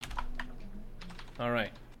All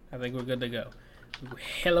right. I think we're good to go.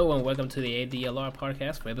 Hello and welcome to the ADLR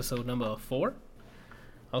podcast for episode number 4,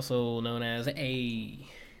 also known as A.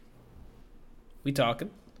 We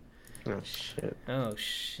talking? Oh shit. Oh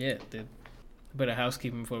shit, dude. A bit of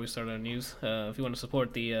housekeeping before we start our news. If you want to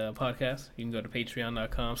support the podcast, you can go to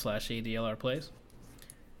patreon.com/ADLRplays.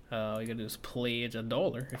 All you gotta do is pledge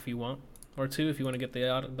 $1 if you want, or $2 if you want to get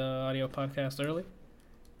the audio podcast early,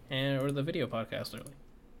 or the video podcast early.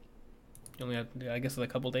 You only have, I guess, a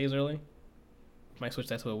couple days early. Might switch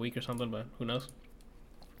that to a week or something, but who knows.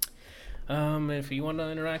 If you want to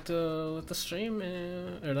interact with the stream,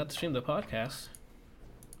 or not the stream, the podcast,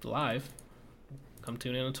 live, come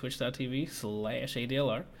tune in on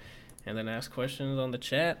twitch.tv/ADLR, and then ask questions on the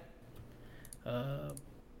chat. Go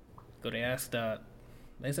to ask.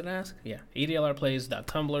 Is it ask? Yeah,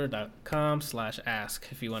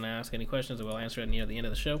 adlrplays.tumblr.com/ask if you want to ask any questions, and we'll answer it near the end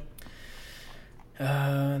of the show.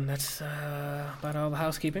 And that's about all the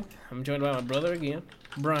housekeeping. I'm joined by my brother again,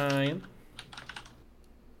 Brian.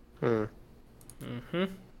 How's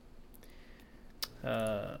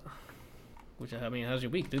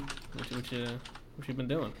your week, dude? What you been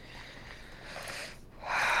doing?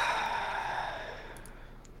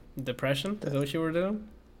 Depression? Is that what you were doing?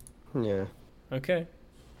 Yeah. Okay.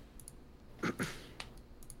 I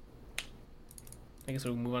guess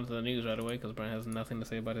we'll move on to the news right away because Brian has nothing to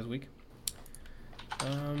say about his week.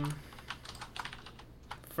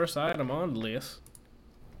 First item on the list.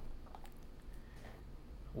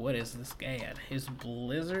 What is this ad? Is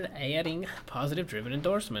Blizzard adding positive driven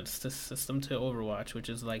endorsements to system to Overwatch, which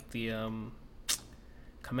is like the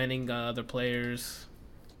commending other players.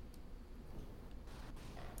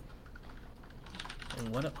 And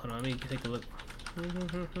what up? Hold on, let me take a look.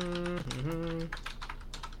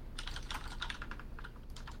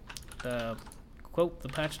 Quote, the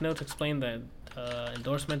patch notes explain that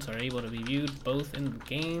endorsements are able to be viewed both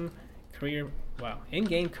in-game career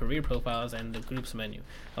profiles and the groups menu,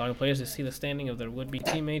 allowing players to see the standing of their would-be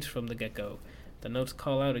teammates from the get-go. The notes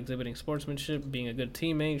call out exhibiting sportsmanship, being a good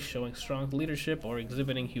teammate, showing strong leadership, or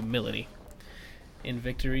exhibiting humility in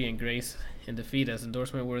victory and grace in defeat as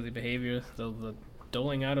endorsement-worthy behavior, though the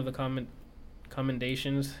doling out of the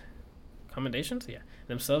commendations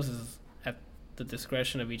themselves is at the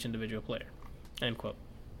discretion of each individual player. End quote.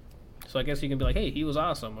 So I guess you can be like, hey, he was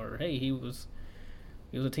awesome, or hey, he was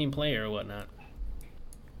a team player or whatnot.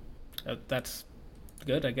 That's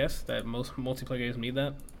good, I guess. That most multiplayer games need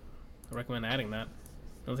that. I recommend adding that. I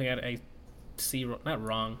don't think I see not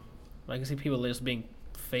wrong. I can see people just being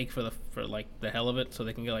fake for like the hell of it, so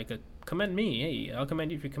they can get like a commend me. Hey, I'll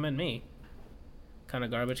commend you if you commend me. Kind of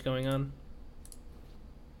garbage going on.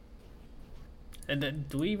 And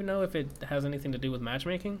do we even know if it has anything to do with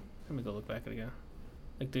matchmaking? Let me go look back at it again.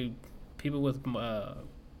 Like, do people with more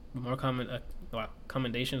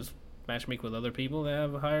commendations matchmake with other people that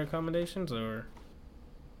have higher commendations, or?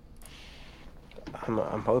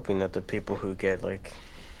 I'm hoping that the people who get like,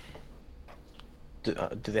 do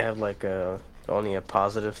they have like only a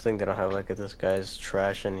positive thing? They don't have like this guy's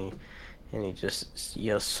trash and he just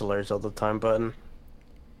yells slurs all the time button.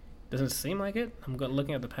 Doesn't seem like it. I'm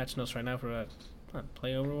looking at the patch notes right now for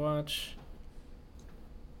play Overwatch.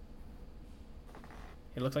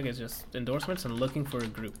 It looks like it's just endorsements and looking for a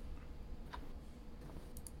group.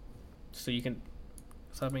 So you can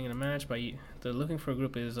stop being in a match by the looking for a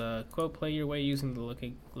group is quote, play your way using the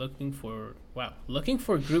looking for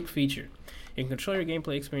group feature. You can control your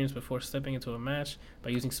gameplay experience before stepping into a match by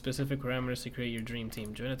using specific parameters to create your dream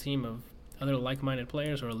team. Join a team of other like-minded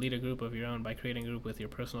players or lead a group of your own by creating a group with your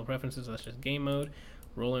personal preferences such as game mode,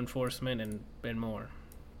 role enforcement, and more.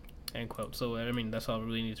 End quote. So I mean, that's all we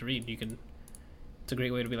really need to read. It's a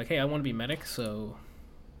great way to be like, hey, I want to be medic, so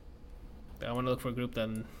I want to look for a group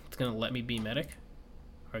that's going to let me be medic,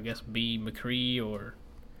 or I guess be McCree or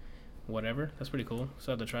whatever. That's pretty cool.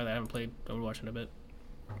 So I have to try that. I haven't played Overwatch in a bit.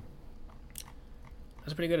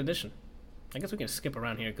 That's a pretty good addition. I guess we can skip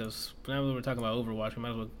around here because now that we're talking about Overwatch, we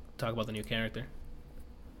might as well talk about the new character.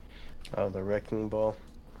 Oh, the Wrecking Ball.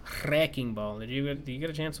 Wrecking Ball. Did you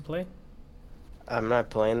get a chance to play? I'm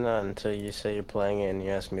not playing that until you say you're playing it and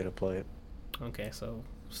you ask me to play it. Okay, so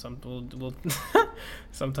we'll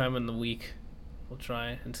sometime in the week we'll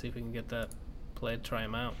try and see if we can get that played. Try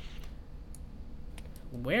him out.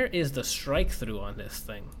 Where is the strike through on this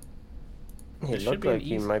thing? He looked like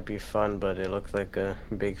he might be fun, but it looked like a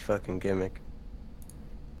big fucking gimmick.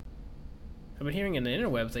 I've been hearing in the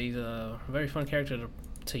interwebs that he's a very fun character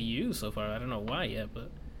to use so far. I don't know why yet,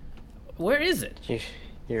 but where is it?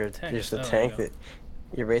 You're just a tank that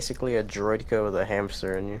you're basically a droidka with a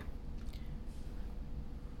hamster in you.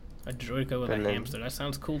 A droideka with a and then hamster. That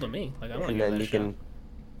sounds cool to me. Like I want to and give then that a shot.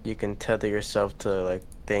 you can tether yourself to like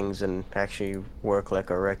things and actually work like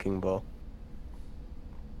a wrecking ball.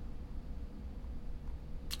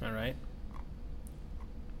 All right.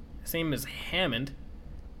 Same as Hammond.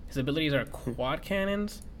 His abilities are quad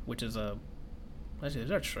cannons, which is a. Actually, is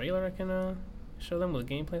there a trailer I can show them with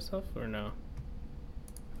gameplay stuff or no?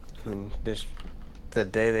 I mean, this the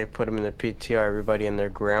day they put him in the PTR, everybody and their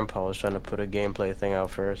grandpa was trying to put a gameplay thing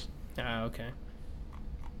out first. Ah, okay.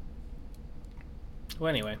 Well,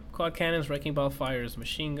 anyway, quad cannons, wrecking ball fires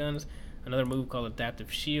machine guns. Another move called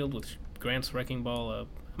adaptive shield, which grants wrecking ball. I'm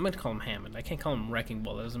going to call him Hammond. I can't call him wrecking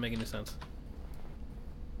ball. That doesn't make any sense.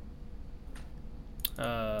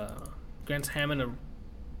 Grants Hammond a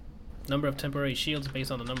number of temporary shields based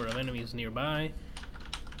on the number of enemies nearby.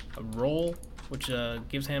 A roll, which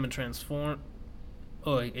gives Hammond transform.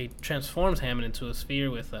 Oh, it transforms Hammond into a sphere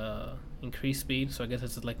with increased speed. So I guess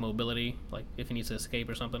it's like mobility, like if he needs to escape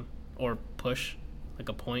or something, or push, like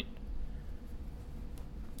a point.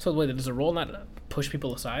 So wait, does a roll not push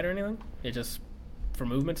people aside or anything? It just for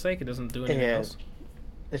movement's sake, it doesn't do anything else.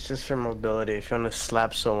 It's just for mobility. If you want to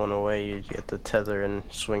slap someone away, you get the tether and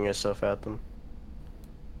swing yourself at them.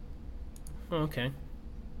 Okay.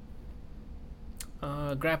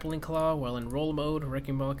 Grappling claw. While in roll mode,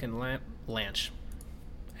 wrecking ball can launch.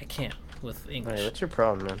 I can't with English. Hey, what's your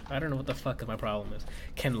problem, man? I don't know what the fuck my problem is.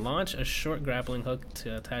 Can launch a short grappling hook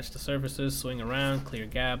to attach to surfaces, swing around, clear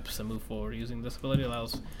gaps, and move forward. Using this ability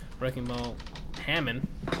allows Wrecking Ball Hammond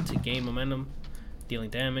to gain momentum, dealing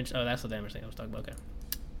damage. Oh, that's the damage thing I was talking about. Okay.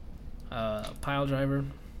 Pile driver.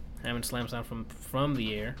 Hammond slams down from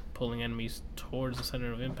the air, pulling enemies towards the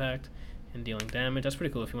center of impact and dealing damage. That's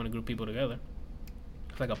pretty cool if you want to group people together.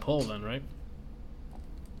 It's like a pull then, right?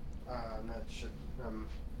 I'm not sure.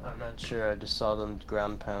 I'm not sure. I just saw them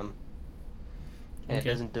ground pound. And Okay.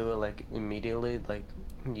 It doesn't do it like immediately. Like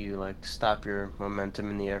you like stop your momentum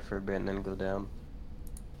in the air for a bit and then go down.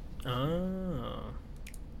 Oh.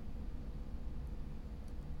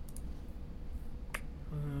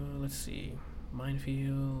 Let's see.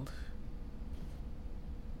 Minefield.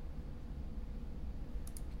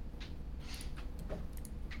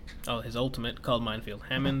 Oh, his ultimate called Minefield.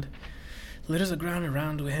 Hammond litters the ground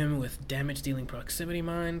around him with damage-dealing proximity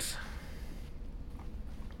mines.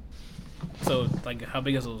 So, like, how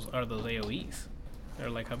big are those AOE's? Or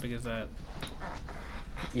like, how big is that?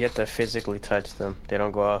 You have to physically touch them. They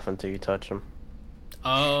don't go off until you touch them.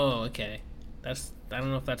 Oh, okay. I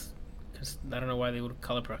don't know if that's. Cause I don't know why they would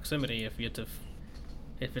call it proximity if you have to.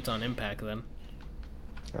 If it's on impact, then.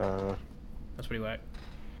 That's pretty whack.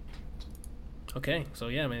 Okay, so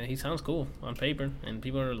yeah, man, he sounds cool on paper, and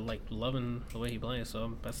people are like loving the way he plays.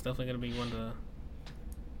 So that's definitely gonna be one that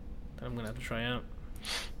I'm gonna have to try out.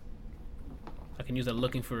 I can use that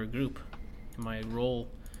looking for a group. My role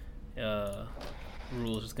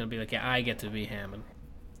rules is gonna be like, yeah, I get to be Hammond,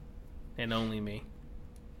 and only me.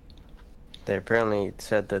 They apparently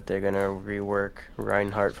said that they're gonna rework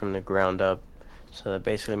Reinhardt from the ground up, so that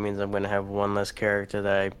basically means I'm gonna have one less character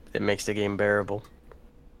that makes the game bearable.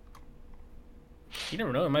 You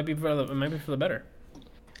never know. It might be for the better.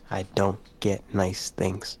 I don't get nice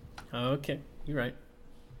things. Okay, you're right.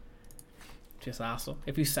 Just asshole.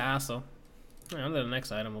 If you sassle. Alright, on to the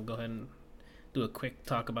next item. We'll go ahead and do a quick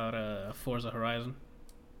talk about Forza Horizon.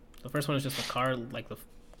 The first one is just a car. Like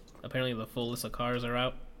apparently the full list of cars are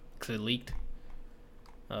out because it leaked.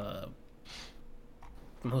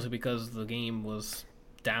 Mostly because the game was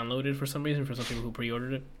downloaded for some reason for some people who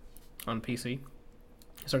pre-ordered it on PC.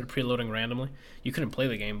 It started preloading randomly. You couldn't play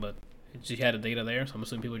the game, but it just had the data there, so I'm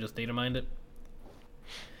assuming people just data mined it.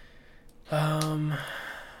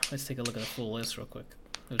 Let's take a look at the full list real quick.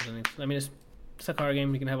 I mean, it's a car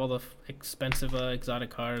game. You can have all the expensive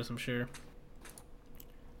exotic cars, I'm sure.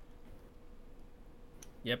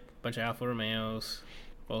 Yep, bunch of Alfa Romeos,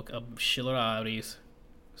 a shitload of Audis,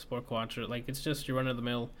 Sport Quattro. Like, it's just your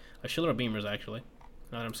run-of-the-mill. A shitload of Beamers, actually.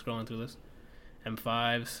 Now that I'm scrolling through this.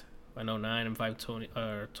 M5s, M09, M5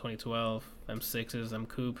 2012, M6s, M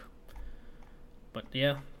Coupe. But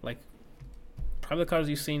yeah, like, probably the cars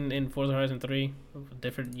you've seen in Forza Horizon 3,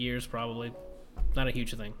 different years probably. Not a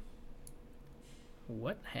huge thing.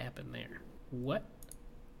 What happened there? What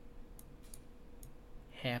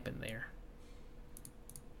happened there?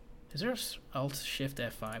 Is there Alt-Shift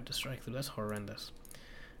F5 to strike through? That's horrendous.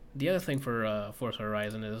 The other thing for Forza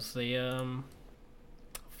Horizon is they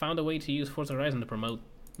found a way to use Forza Horizon to promote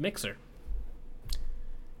Mixer.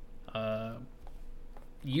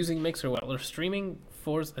 Using Mixer while they're streaming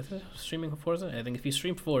Forza. I think if you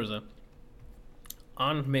stream Forza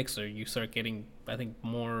on Mixer, you start getting, I think,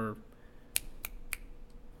 more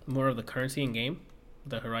more of the currency in game,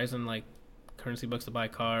 the Horizon like currency bucks to buy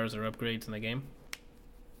cars or upgrades in the game,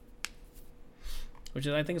 which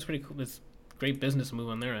is I think is pretty cool. It's a great business move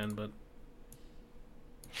on their end, but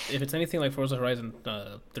if it's anything like Forza Horizon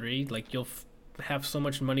 3, like you'll have so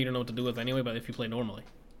much money to know what to do with anyway. But if you play normally,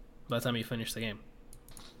 by the time you finish the game,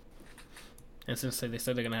 and since they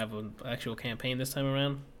said they're gonna have an actual campaign this time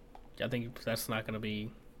around, I think that's not gonna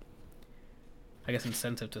be, I guess,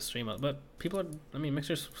 incentive to stream it. But people are, I mean,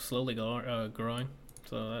 Mixer's slowly growing,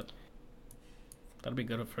 so that'll be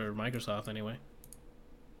good for Microsoft anyway.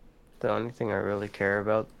 The only thing I really care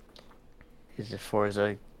about is if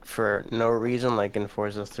Forza, for no reason, like in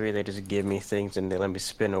Forza 3, they just give me things and they let me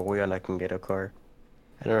spin a wheel and I can get a car.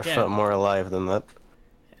 I never Yeah, felt more alive than that.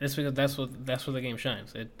 it's because that's where the game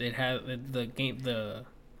shines. It has the game the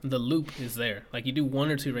loop is there. Like you do one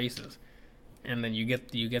or two races, and then you get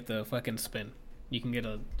the fucking spin. You get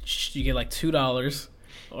like $2,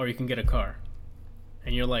 or you can get a car,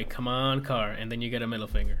 and you're like, come on, car, and then you get a middle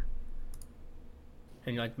finger.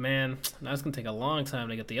 And you're like, man, now it's gonna take a long time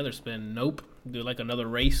to get the other spin. Nope, do like another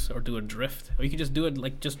race or do a drift, or you can just do it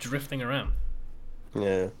like just drifting around,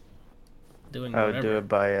 Yeah. doing I would do whatever. it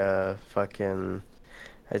by fucking.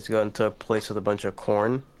 I just go into a place with a bunch of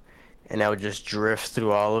corn, and I would just drift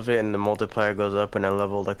through all of it, and the multiplier goes up, and I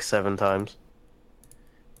leveled like 7 times.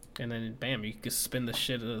 And then bam, you can spin the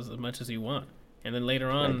shit as much as you want. And then later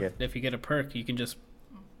I on, get. if you get a perk, you can just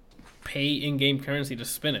pay in-game currency to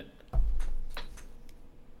spin it.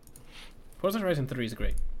 Forza Horizon 3 is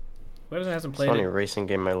great. Whoever hasn't It's the played only it, racing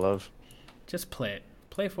game I love. just play it.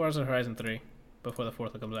 Play Forza Horizon 3 before the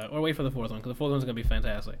fourth one comes out, or wait for the fourth one because the fourth one's gonna be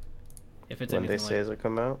fantastic. If it's When they anything say like, does it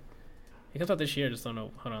come out? it comes out this year. Just don't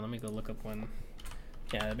know. Hold on, let me go look up when.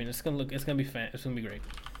 Yeah, I mean it's gonna look. It's gonna be It's gonna be great.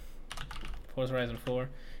 Forza Horizon 4.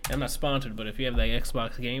 And I'm not sponsored, but if you have the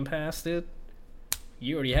Xbox Game Pass, dude,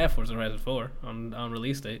 you already have Forza Horizon 4 on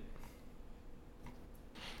release date.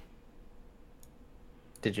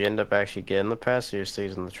 Did you end up actually getting the pass, or you're still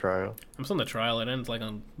using the trial? I'm still in the trial. It ends like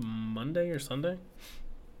on Monday or Sunday,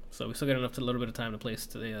 so we still got enough to a little bit of time to play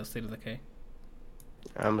State of Decay.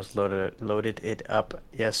 I almost loaded it up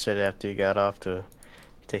yesterday after you got off to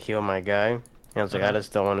heal my guy. And I was like, I Uh-huh.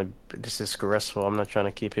 just don't want to. This is stressful. I'm not trying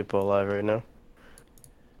to keep people alive right now.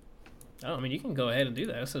 Oh, I mean, you can go ahead and do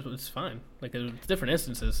that. It's fine. Like, it's different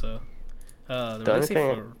instances, so. The The only release date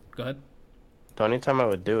thing, for. Go ahead. the only time I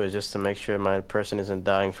would do is just to make sure my person isn't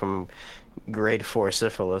dying from grade 4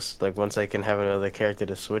 syphilis. Like once I can have another character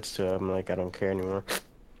to switch to, I'm like, I don't care anymore.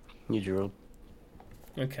 You drooled.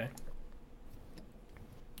 Okay.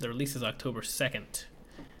 The release is October 2nd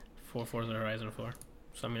for Forza Horizon 4.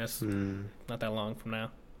 So, I mean, that's Hmm. not that long from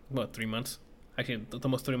now. What, 3 months? Actually,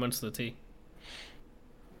 almost 3 months to the T.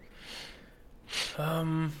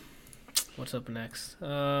 Um, what's up next?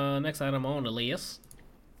 Next item on the list.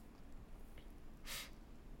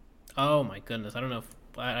 Oh my goodness, I don't know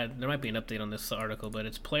if there might be an update on this article, but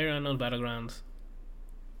it's PlayerUnknown's Battlegrounds.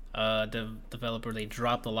 Developer, they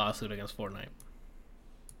dropped the lawsuit against Fortnite.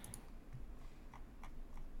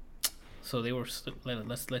 So they were.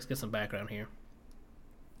 Let's get some background here,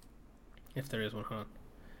 if there is one, huh?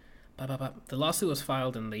 The lawsuit was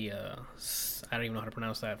filed in the I don't even know how to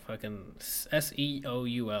pronounce that fucking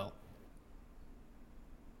Seoul.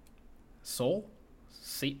 Seoul?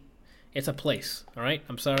 See, it's a place. All right.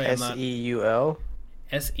 I'm sorry. I'm not Seul?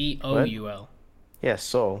 What? Seoul. Yeah,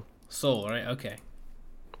 Seoul. Seoul. All right. Okay.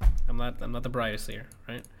 I'm not the brightest here.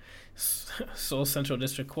 Right. Seoul Central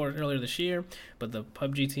District Court earlier this year, but the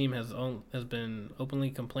PUBG team has been openly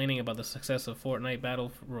complaining about the success of Fortnite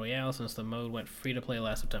Battle Royale since the mode went free to play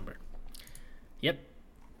last September. Yep,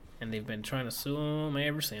 and they've been trying to sue them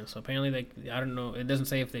ever since. So apparently, I don't know. It doesn't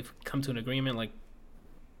say if they've come to an agreement, like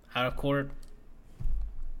out of court,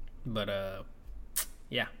 but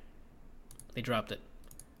yeah, they dropped it,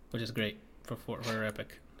 which is great for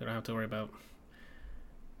Epic. They don't have to worry about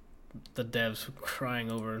the devs crying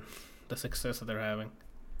over the success that they're having.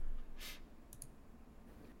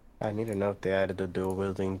 I need to know if they added the dual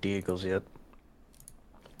wielding deagles yet.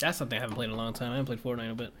 That's something I haven't played in a long time. I haven't played Fortnite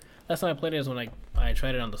in a bit. Last time I played it is when I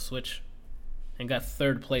tried it on the Switch and got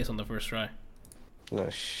third place on the first try. No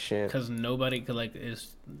shit. Because nobody could, like,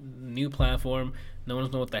 it's new platform. No one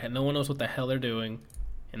knows what the hell they're doing,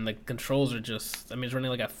 and the controls are just. I mean, it's running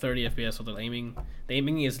like at 30 FPS. So the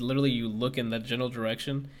aiming is literally you look in that general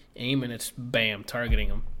direction, aim, and it's bam targeting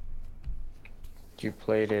them. You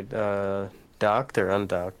played it docked or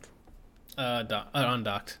undocked?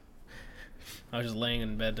 Undocked. I was just laying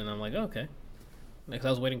in bed and I'm like, oh, okay. Because I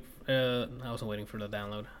was waiting. I wasn't waiting for the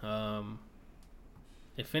download.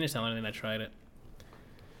 It finished downloading and I tried it.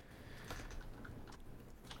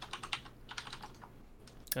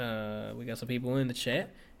 We got some people in the chat.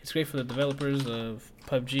 It's great for the developers of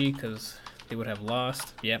PUBG because they would have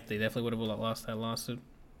lost. Yep, they definitely would have lost that lawsuit.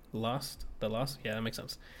 Lost the loss? Yeah, that makes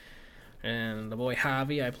sense. And the boy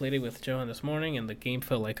Javi, I played it with Johan this morning, and the game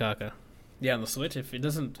felt like caca. Yeah, on the Switch, if it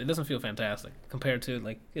doesn't feel fantastic compared to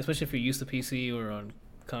like, especially if you're used to PC or on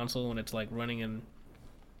console when it's like running in.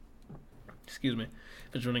 Excuse me,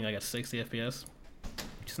 if it's running like at 60 FPS,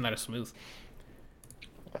 it's not as smooth.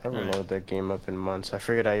 I haven't loaded that game up in months. I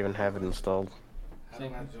figured I even have it installed. How do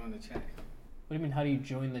I join the chat? What do you mean? How do you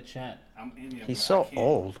join the chat? I'm in there. He's but so I can't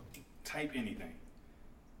old. Type anything.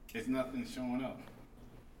 There's nothing showing up.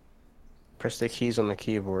 Press the keys on the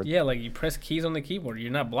keyboard. Yeah, like you press keys on the keyboard.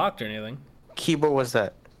 You're not blocked or anything. Keyboard was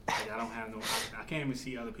that? Like, I don't have no. I can't even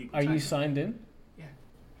see other people. Are typing. you signed in? Yeah.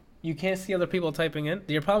 You can't see other people typing in.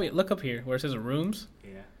 You're probably look up here where it says rooms.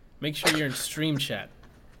 Yeah. Make sure you're in stream chat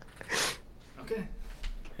Okay.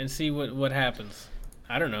 and see what happens.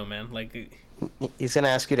 I don't know, man. Like. He's gonna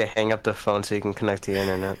ask you to hang up the phone so you can connect to the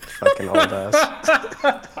internet. Fucking old ass.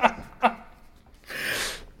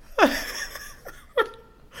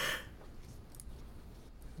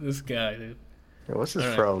 This guy, dude. Yo, what's his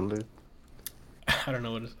Alright. problem, dude? I don't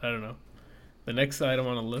know what. I don't know. The next item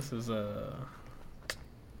on the list is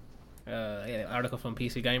article from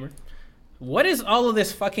PC Gamer. What is all of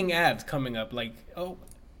this fucking ads coming up? Like, oh,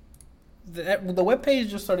 the webpage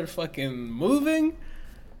just started fucking moving.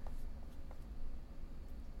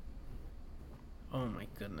 Oh my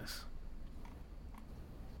goodness.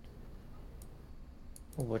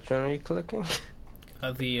 Which one are you clicking?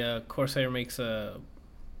 The Corsair makes a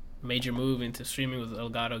major move into streaming with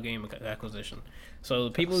Elgato game acquisition. So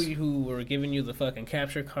the people who were giving you the fucking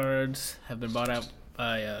capture cards have been bought out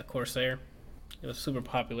by Corsair. It was super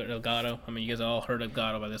popular, Elgato. I mean, you guys all heard of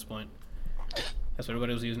Elgato by this point. That's what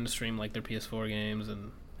everybody was using to stream like their PS4 games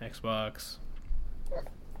and Xbox.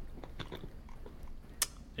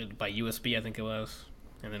 By USB, I think it was.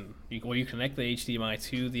 And then you connect the HDMI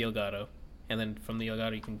to the Elgato. And then from the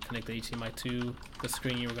Elgato, you can connect the HDMI to the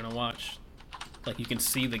screen you were going to watch. Like, you can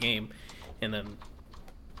see the game. And then,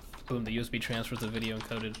 boom, the USB transfers the video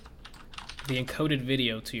encoded. The encoded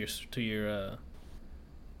video to your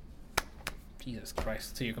Jesus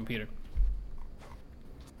Christ, to your computer.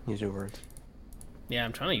 Use your words. Yeah,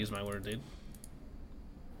 I'm trying to use my word, dude.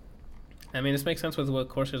 I mean, this makes sense with what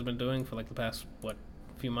Corsair's been doing for, like, the past,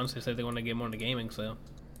 few months. They said they want to get more into gaming, so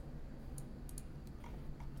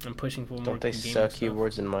I'm pushing for more. Don't they gaming sell stuff.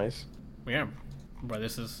 keyboards and mice? Yeah, bro.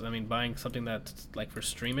 This is, I mean, buying something that's like for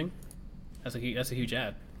streaming. That's a huge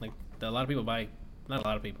ad. Like a lot of people buy. Not a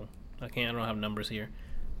lot of people. I don't have numbers here,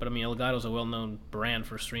 but I mean, Elgato's a well-known brand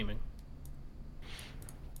for streaming.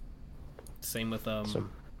 Same with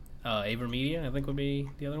AverMedia, I think would be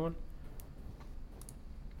the other one.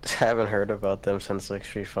 I haven't heard about them since like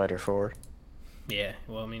Street Fighter 4. Yeah,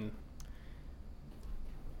 well, I mean,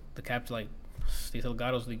 these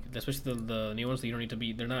Elgatos, especially the new ones, you don't need to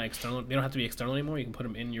be. They're not external. They don't have to be external anymore. You can put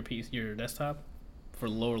them in your desktop, for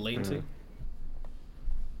lower latency. Mm.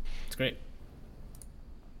 It's great.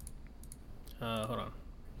 Hold on. All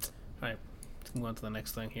right, let's move on to the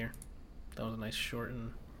next thing here. That was a nice short,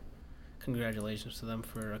 and congratulations to them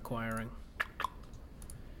for acquiring.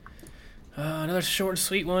 Another short and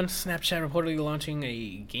sweet one. Snapchat reportedly launching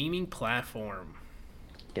a gaming platform.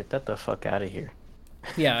 Get that the fuck out of here.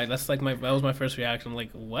 Yeah, that was my first reaction. I'm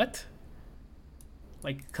like, what?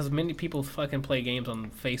 Like, because many people fucking play games on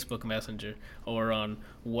Facebook Messenger or on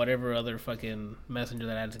whatever other fucking messenger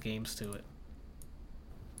that adds games to it.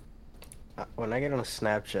 When I get on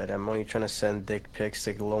Snapchat, I'm only trying to send dick pics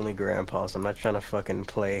to lonely grandpas. I'm not trying to fucking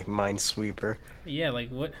play Minesweeper. Yeah, like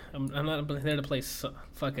what? I'm not there to play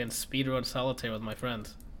fucking speedrun solitaire with my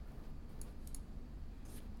friends.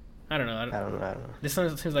 I don't know. I don't know. This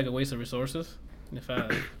seems like a waste of resources. If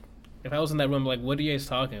I was in that room, like, what are you guys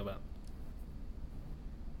talking about?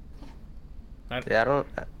 I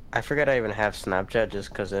forget I even have Snapchat just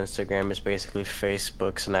because Instagram is basically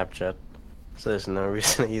Facebook Snapchat. So there's no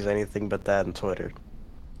reason to use anything but that and Twitter.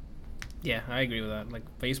 Yeah, I agree with that. Like,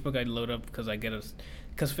 Facebook I'd load up because because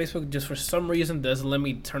Facebook just for some reason doesn't let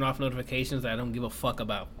me turn off notifications that I don't give a fuck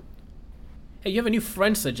about. Hey, you have a new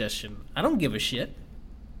friend suggestion. I don't give a shit.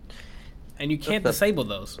 And you can't disable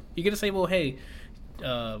those. You can disable, hey,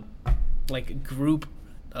 like group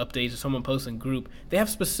updates or someone posts in group. They have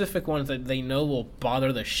specific ones that they know will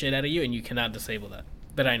bother the shit out of you, and you cannot disable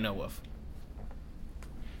that I know of.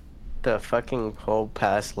 The fucking whole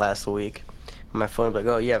past last week, my phone was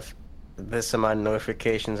like, oh, you have this amount of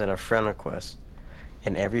notifications and a friend request.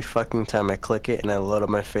 And every fucking time I click it and I load up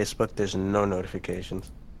my Facebook, there's no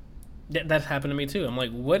notifications. That's happened to me too. I'm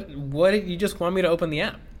like, what? What? You just want me to open the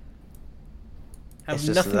app? I It's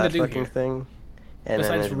have just nothing to that do fucking here thing. And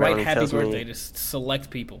then besides it write randomly happy tells birthday me, to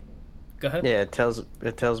select people. Go ahead. yeah, it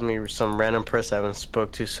tells me some random person I haven't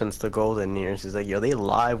spoke to since the golden years. He's like, yo, they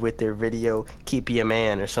live with their video, keep your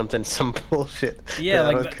man or something, some bullshit Yeah, that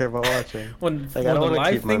I like don't care about watching. when Like, I the don't want to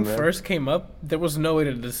live keep my thing man. first came up, there was no way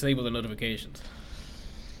to disable the notifications.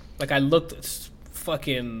 Like I looked,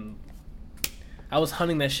 fucking, I was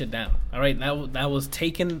hunting that shit down. All right, that was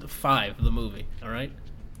Taken 5, the movie. All right,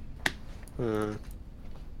 Hmm.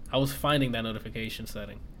 I was finding that notification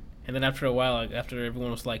setting, and then after a while, like, after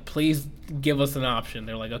everyone was like, "Please give us an option,"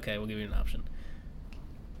 they're like, "Okay, we'll give you an option."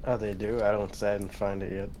 Oh, they do? I didn't find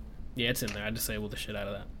it yet. Yeah, it's in there. I disabled the shit out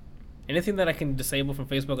of that. Anything that I can disable from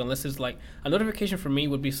Facebook, unless it's like a notification for me,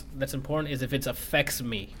 would be that's important is if it affects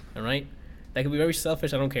me. All right, that could be very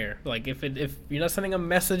selfish. I don't care. Like if you're not sending a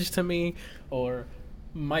message to me or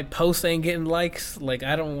my post ain't getting likes, like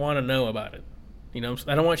I don't want to know about it. You know,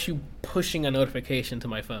 I don't want you pushing a notification to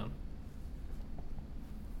my phone.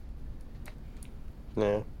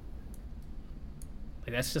 Yeah. Like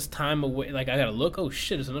that's just time away. Like I gotta look. Oh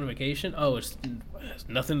shit, it's a notification. Oh, it has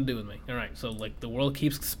nothing to do with me. All right, so like the world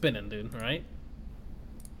keeps spinning, dude. All right.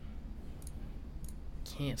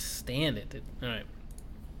 Can't stand it, dude. All right.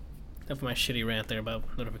 Enough of my shitty rant there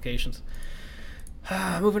about notifications.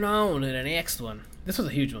 Moving on to the next one. This was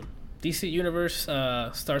a huge one. DC Universe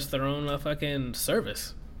starts their own fucking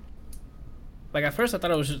service. Like at first I thought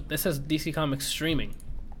it was just, this says DC Comics streaming.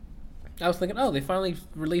 I was thinking, oh, they finally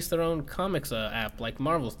released their own comics app like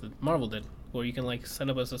Marvel did, where you can like set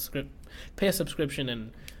up pay a subscription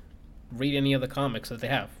and read any of the comics that they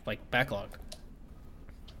have, like backlogged.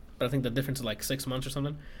 But I think the difference is like 6 months or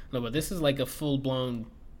something. No, but this is like a full blown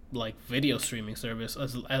like video streaming service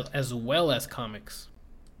as well as comics.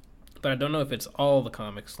 But I don't know if it's all the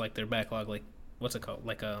comics, like their backlog, like what's it called,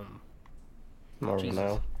 like Marvel Jesus.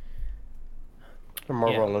 Now. Or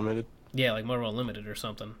Marvel Yeah. Unlimited. Yeah, like Marvel Unlimited or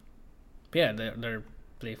something. But yeah,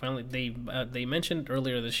 they finally they mentioned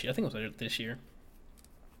earlier this year, I think it was this year,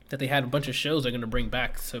 that they had a bunch of shows they're going to bring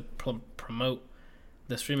back to promote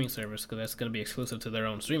the streaming service because that's going to be exclusive to their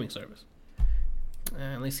own streaming service.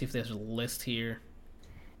 Let's see if there's a list here.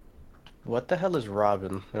 What the hell is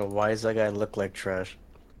Robin? You know, why does that guy look like trash?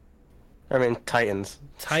 I mean, Titans.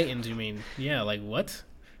 Titans, you mean? Yeah, like what?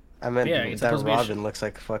 I meant Yeah, it's that supposed to be Robin looks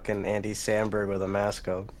like fucking Andy Samberg with a mask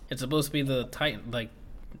on. It's supposed to be the Titan, like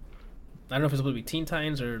I don't know if it's supposed to be Teen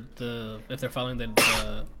Titans or if they're following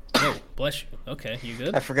the. Oh, bless you. Okay, you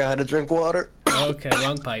good? I forgot how to drink water. Okay,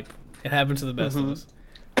 wrong pipe. It happens to the best of us.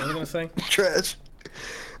 What was I gonna say? Trash.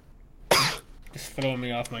 Just throwing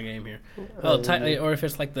me off my game here. Oh, or if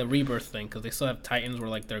it's like the rebirth thing, because they still have Titans where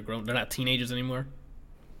like they're grown, they're not teenagers anymore,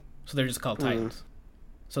 so they're just called Titans.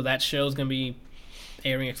 So that show's gonna be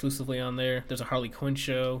airing exclusively on there. There's a Harley Quinn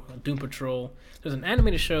show, a Doom Patrol. There's an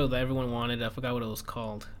animated show that everyone wanted. I forgot what it was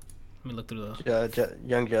called. Let me look through the.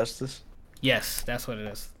 Young Justice. Yes, that's what it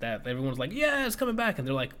is. That everyone's like, yeah, it's coming back, and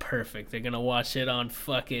they're like, perfect. They're gonna watch it on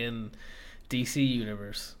fucking DC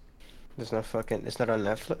Universe. It's not on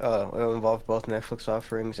Netflix. Oh, it'll involve both Netflix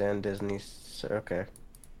offerings and Disney's. Okay.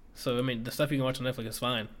 So I mean, the stuff you can watch on Netflix is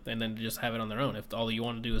fine, and then just have it on their own. If all you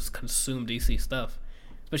want to do is consume DC stuff,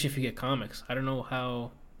 especially if you get comics. I don't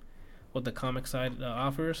know what the comic side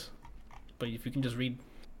offers, but if you can just read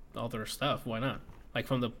all their stuff, why not? Like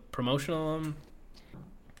from the promotional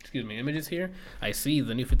images here, I see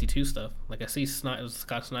the New 52 stuff. Like I see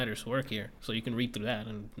Scott Snyder's work here, so you can read through that.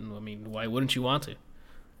 And I mean, why wouldn't you want to?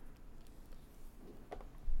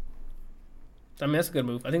 I mean, that's a good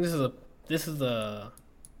move. I think this is a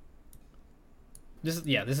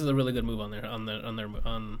really good move on their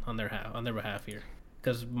behalf here,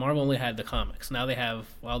 because Marvel only had the comics. Now they have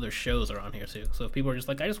all their shows are on here too. So if people are just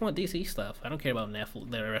like, I just want DC stuff, I don't care about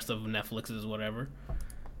the rest of Netflix's whatever.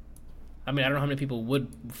 I mean, I don't know how many people would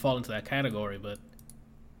fall into that category, but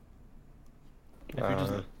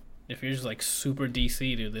if you're just like super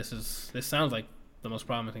DC, dude, this sounds like the most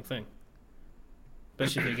promising thing.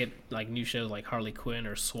 Especially if you get like new shows like Harley Quinn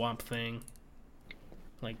or Swamp Thing.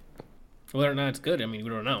 Like, whether or not it's good, I mean, we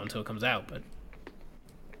don't know until it comes out, but.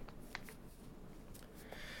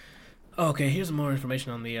 Okay, here's more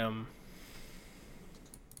information on the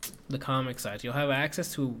comic site. You'll have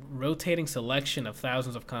access to rotating selection of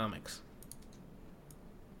thousands of comics.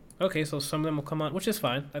 Okay, so some of them will come on, which is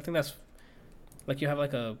fine. I think that's like you have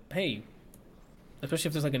like especially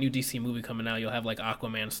if there's like a new DC movie coming out, you'll have like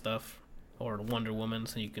Aquaman stuff or Wonder Woman,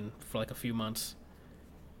 so you can for like a few months.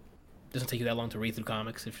 It doesn't take you that long to read through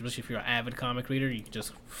comics. Especially if you're an avid comic reader, you can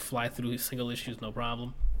just fly through single issues, no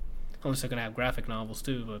problem. Unless they're gonna have graphic novels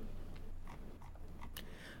too, but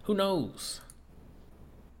Who knows?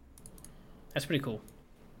 That's pretty cool.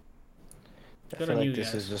 I Good feel on like you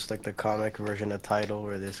this guys. is just like the comic version of Tidal,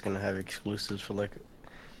 where they're just gonna have exclusives for like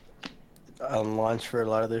on launch for a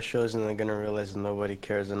lot of their shows, and they're gonna realize nobody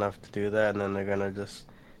cares enough to do that, and then they're gonna just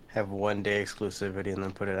have 1 day exclusivity and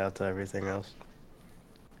then put it out to everything else.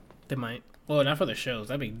 They might. Well, not for the shows.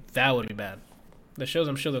 That would be bad. The shows,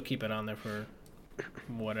 I'm sure they'll keep it on there for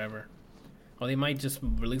whatever. Or they might just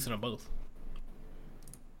release it on both.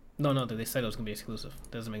 No, they said it was gonna be exclusive.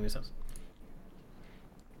 Doesn't make any sense.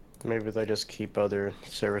 Maybe they just keep other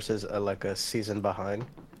services like a season behind.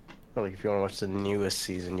 Or like if you want to watch the newest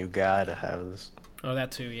season, you gotta have this. Oh,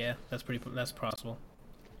 that too. Yeah, that's possible.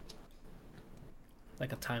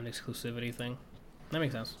 Like a timed exclusivity thing. That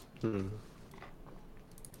makes sense. Hmm.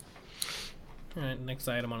 All right, next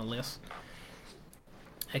item on the list.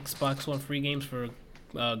 Xbox One free games for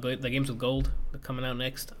the games with gold. They're coming out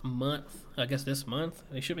next month. I guess this month.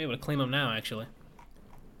 They should be able to claim them now, actually.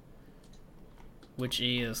 Which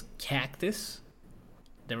is Cactus.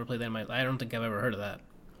 Never played that in my. I don't think I've ever heard of that.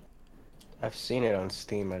 I've seen it on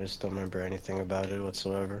Steam. I just don't remember anything about it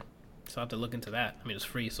whatsoever. So I'll have to look into that. I mean, it's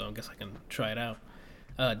free, so I guess I can try it out.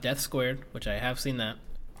 Death Squared, which I have seen that.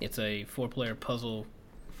 It's a 4-player puzzle,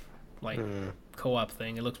 like co-op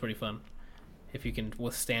thing. It looks pretty fun if you can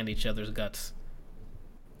withstand each other's guts.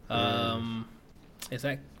 Is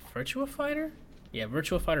that Virtua Fighter? Yeah,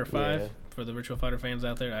 Virtua Fighter 5 Yeah. for the Virtua Fighter fans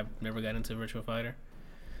out there. I've never got into Virtua Fighter.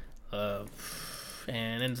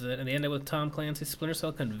 And ends it, and they end it with Tom Clancy's Splinter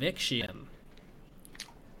Cell Conviction.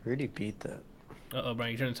 Really beat that. Uh-oh,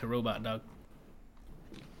 Brian, you turned into a robot, dog.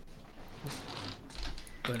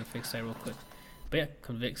 Go ahead and fix that real quick. But yeah,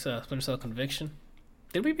 Splinter Cell Conviction.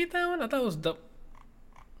 Did we beat that one? I thought it was dope.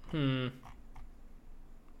 Was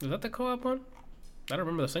that the co-op one? I don't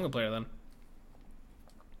remember the single player then.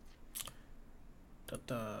 Let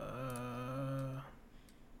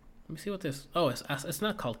me see what this. Oh, it's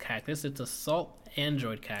not called Cactus. It's Assault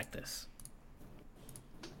Android Cactus.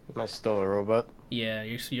 Am I still a robot? Yeah,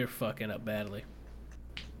 you're fucking up badly.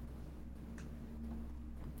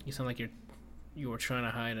 You sound like you were trying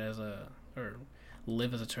to hide as or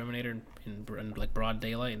live as a Terminator in like broad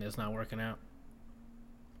daylight, and it's not working out.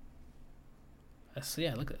 I see.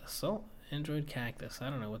 Yeah, look at Assault Android Cactus. I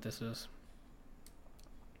don't know what this is,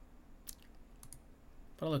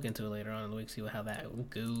 but I'll look into it later on in the week, see how that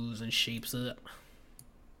goes and shapes up.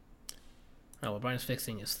 Oh, well, Brian's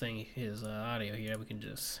fixing his audio here. We can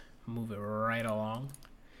just move it right along.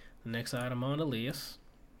 The next item on the list,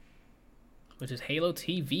 which is Halo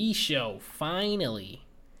TV show. Finally.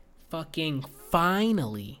 Fucking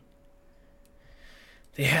finally.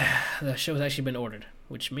 Yeah, the show has actually been ordered,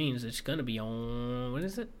 which means it's going to be on, what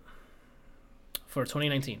is it? For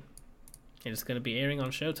 2019. And it's going to be airing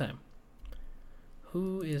on Showtime.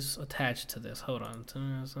 Who is attached to this? Hold on.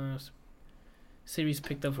 Series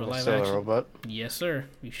picked up for live Still action. a robot? Yes, sir.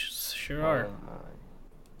 You sure are.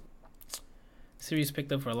 Series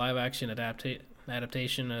picked up for a live action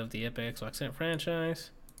adaptation of the epic Xbox franchise,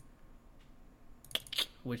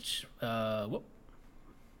 which I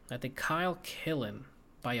think Kyle Killen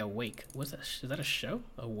by Awake. What's that? Is that a show?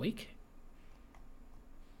 Awake?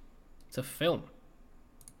 It's a film.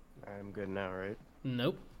 I'm good now, right?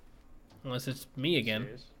 Nope. Unless it's me again.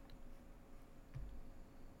 Serious?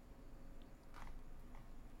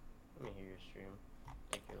 Let me hear your stream. I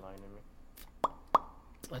think you're lying to me.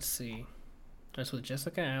 Let's see. That's with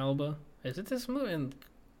Jessica Alba. Is it this movie and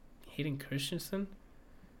Hayden Christensen?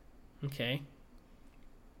 Okay.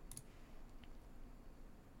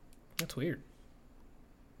 That's weird.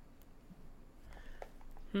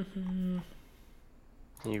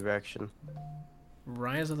 Erection.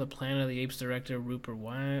 Rise of the Planet of the Apes director Rupert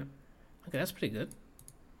Wyatt. Okay, that's pretty good.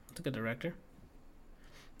 That's a good director.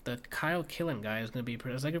 The Kyle Killen guy is going to be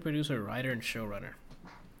executive producer, writer, and showrunner.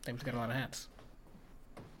 He's got a lot of hats.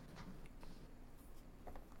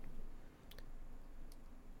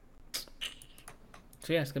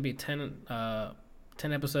 So yeah, it's going to be 10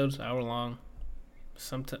 episodes, hour long.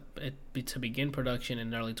 To begin production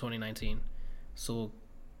in early 2019. So we'll,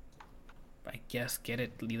 I guess, get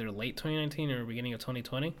it either late 2019 or beginning of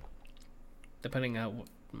 2020, depending on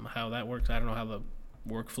how that works. I don't know how the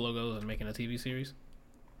workflow goes in making a TV series,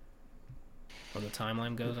 or the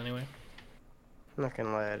timeline goes anyway. I'm not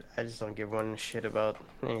gonna lie, I just don't give one shit about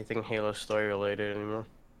anything Halo story related anymore.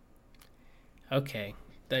 Okay,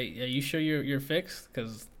 are you sure you're fixed?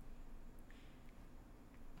 Cause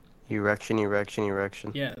Erection.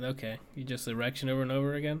 yeah, okay, you just erection over and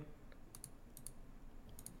over again.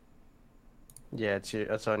 Yeah,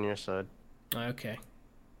 that's on your side. Okay,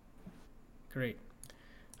 great.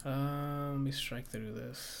 Let me strike through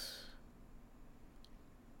this.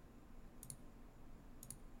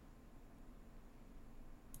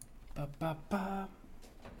 Ba, ba, ba.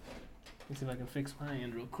 Let's see if I can fix my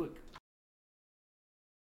end real quick.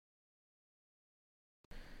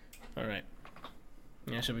 Alright.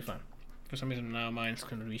 Yeah, it should be fine. For some reason now mine's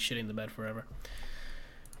going to be shitting the bed forever.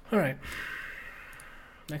 Alright.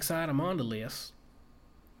 Next item on the list.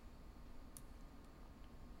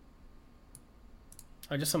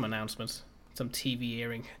 Oh, just some announcements. Some TV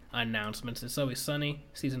airing announcements. It's Always Sunny,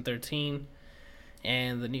 Season 13.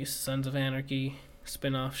 And the new Sons of Anarchy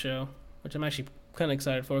spin-off show. Which I'm actually kind of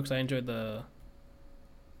excited for because I enjoyed the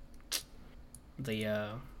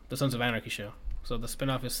Sons of Anarchy show. So the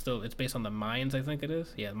spin-off is it's based on the Minds, I think it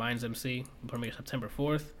is. Yeah, Minds MC. Premiere September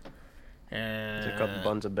 4th. And It's a couple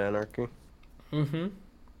Buns of Anarchy. Mm-hmm.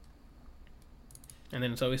 And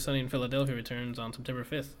then It's Always Sunny in Philadelphia returns on September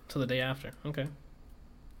 5th, till the day after. Okay.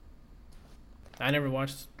 I never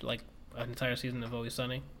watched, like, an entire season of Always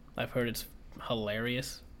Sunny. I've heard it's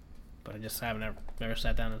hilarious, but I just haven't never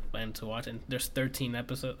sat down and to watch it. And there's 13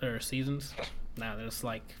 episodes, or seasons. Now, there's,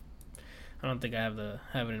 like, I don't think I have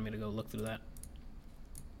it in me to go look through that.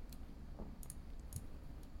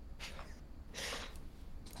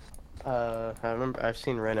 I remember I've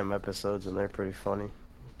seen random episodes and they're pretty funny.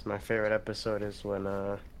 My favorite episode is when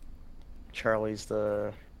Charlie's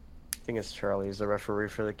the referee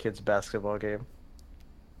for the kids' basketball game.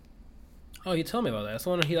 Oh, you told me about that. That's the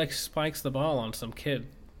one where he, like, spikes the ball on some kid.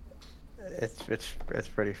 It's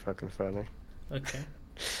pretty fucking funny. Okay.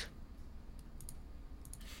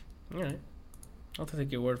 Alright. I'll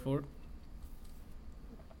take your word for it.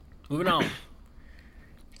 Moving on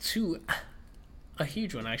to a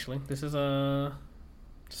huge one, actually. This is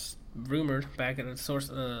rumored back at a source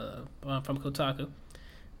from Kotaku.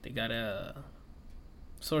 They got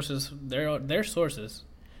sources. Their sources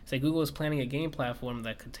say Google is planning a game platform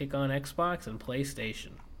that could take on Xbox and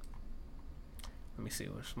PlayStation. Let me see.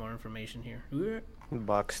 There's more information here.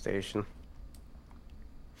 Box Station.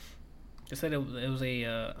 It said it was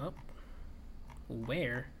a.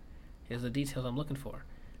 Where is the details I'm looking for?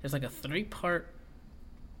 It's like a 3-part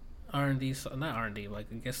R&D, not R&D, like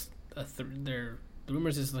I guess the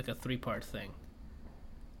rumors is like a 3-part thing.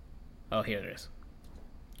 Oh, here it is.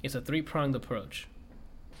 It's a 3-pronged approach.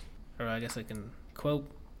 Or I guess I can quote.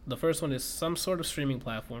 The first one is some sort of streaming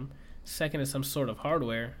platform. Second is some sort of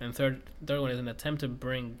hardware. And third one is an attempt to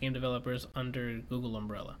bring game developers under Google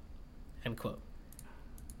umbrella. End quote.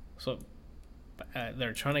 So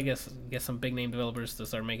they're trying to get some big name developers to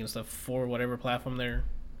start making stuff for whatever platform they're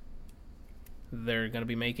going to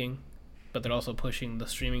be making, but they're also pushing the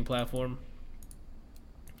streaming platform.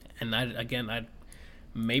 And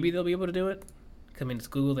maybe they'll be able to do it. I mean, it's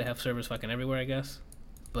Google; they have servers fucking everywhere, I guess.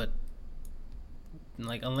 But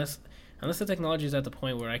like, unless the technology is at the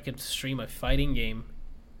point where I could stream a fighting game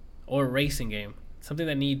or a racing game, something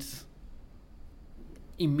that needs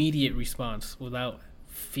immediate response without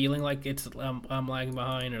feeling like I'm lagging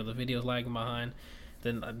behind or the video's lagging behind,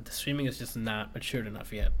 then the streaming is just not matured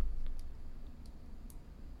enough yet.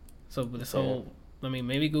 So this whole, I mean,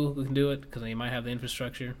 maybe Google can do it because they might have the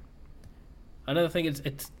infrastructure. Another thing is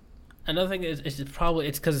it's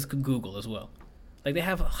because it's Google as well. Like, they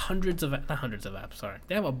have not hundreds of apps. Sorry,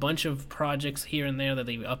 they have a bunch of projects here and there that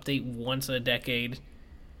they update once a decade.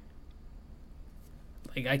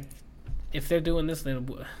 Like, if they're doing this, then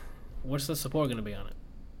what's the support going to be on it?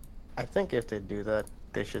 I think if they do that,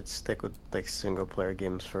 they should stick with like single player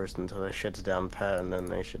games first until that shit's down pat, and then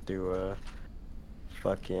they should do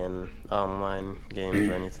fucking online games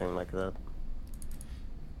or anything like that.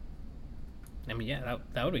 I mean, yeah,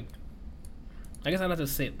 that would be. I guess I'd have to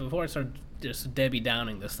say, before I start just Debbie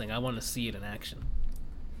Downing this thing, I want to see it in action.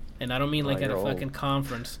 And I don't mean like at a fucking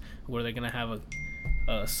conference where they're gonna have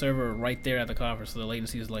a server right there at the conference, so the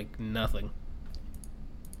latency is like nothing.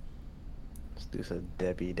 Let's do some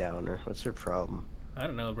Debbie Downer. What's your problem? I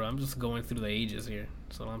don't know, bro. I'm just going through the ages here.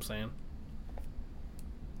 That's all I'm saying.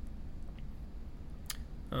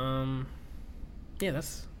 Yeah,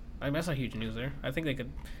 that's not huge news there. I think they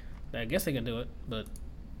could. I guess they can do it, but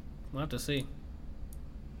we'll have to see.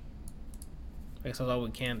 I guess that's all we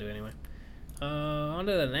can do anyway. On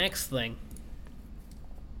to the next thing.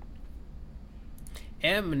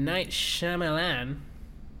 M. Night Shyamalan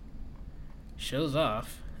shows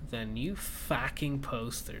off the new fucking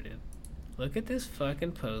poster, dude. Look at this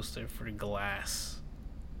fucking poster for Glass.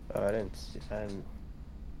 Oh, I didn't see.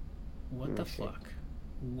 What the fuck?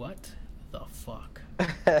 What the fuck?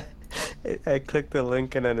 I clicked the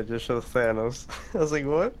link and then it just shows Thanos. I was like,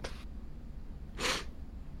 what?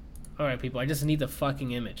 Alright, people, I just need the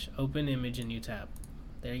fucking image. Open image in new tab.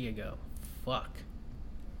 There you go. Fuck.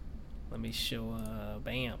 Let me show,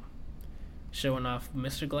 bam. Showing off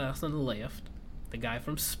Mr. Glass on the left, the guy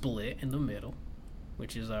from Split in the middle,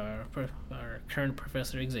 which is our current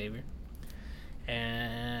Professor Xavier,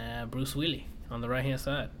 and Bruce Willis on the right hand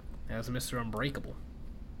side as Mr. Unbreakable.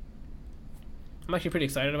 I'm actually pretty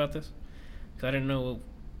excited about this because I didn't know,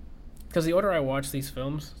 because the order I watched these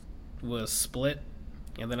films was Split,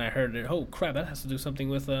 and then I heard that, oh crap, that has to do something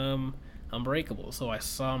with Unbreakable. So I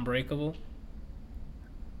saw Unbreakable,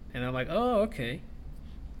 and I'm like, oh okay.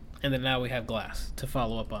 And then now we have Glass to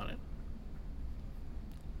follow up on it.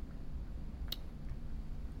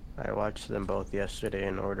 I watched them both yesterday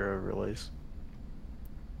in order of release.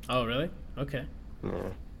 Oh really? Okay. Yeah.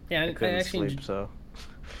 Yeah, I couldn't actually. sleep, so.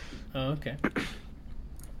 Oh okay.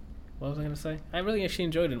 What was I gonna say? I really actually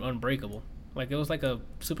enjoyed it, Unbreakable. Like it was like a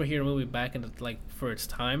superhero movie back in the, like for its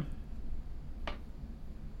time.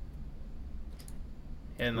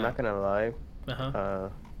 And I'm not gonna lie. uh-huh.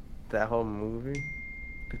 That whole movie,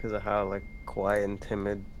 because of how like quiet and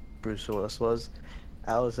timid Bruce Willis was,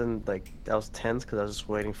 I was tense because I was just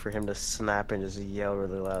waiting for him to snap and just yell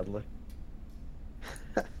really loudly.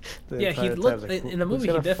 Yeah, he looked in the movie.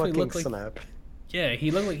 He definitely looked like snap. Yeah,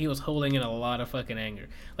 he looked like he was holding in a lot of fucking anger.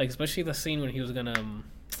 Like especially the scene when he was gonna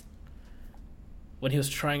when he was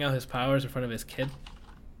trying out his powers in front of his kid.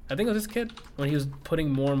 I think it was his kid when he was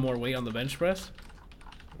putting more and more weight on the bench press.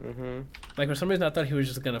 Mhm. Like for some reason I thought he was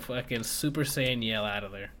just gonna fucking Super Saiyan yell out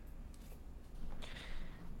of there.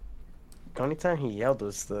 The only time he yelled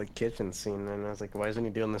was the kitchen scene, and I was like, why isn't he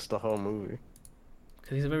doing this the whole movie?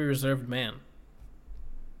 Because he's a very reserved man.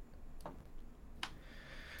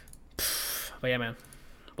 But yeah, man,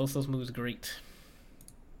 both those movies great.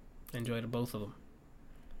 Enjoyed both of them.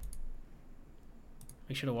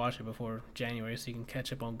 Make sure to watch it before January so you can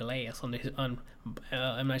catch up on Glass on M.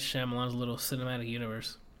 Night Shyamalan's little cinematic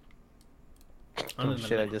universe. Oh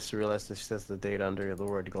shit! I just realized this says the date under the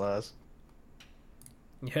word Glass.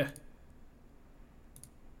 Yeah.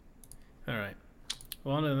 All right.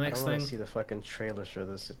 Well, on to the next I thing. want to see the fucking trailers for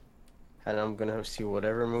this, and I'm gonna see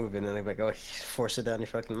whatever movie, and then they're like, "Oh, force it down your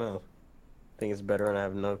fucking mouth." I think it's better, and I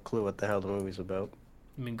have no clue what the hell the movie's about.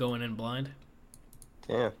 You mean going in blind?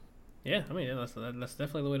 Yeah. Yeah, I mean that's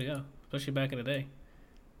definitely the way to go, especially back in the day.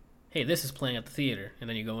 Hey, this is playing at the theater, and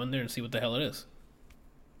then you go in there and see what the hell it is.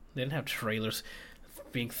 They didn't have trailers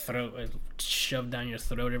being shoved down your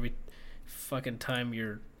throat every fucking time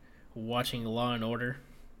you're watching Law and Order,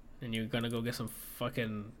 and you're gonna go get some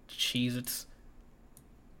fucking Cheez-Its.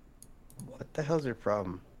 What the hell's your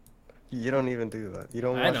problem? You don't even do that. You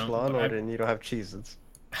don't watch Law and Order, and you don't have Cheez-Its.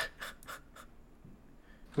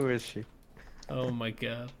 Who is she? Oh my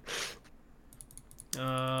god.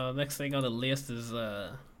 Next thing on the list is just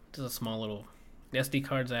a small little SD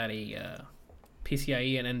cards add a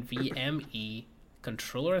PCIe and NVMe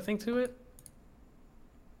controller, I think, to it,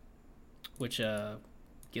 which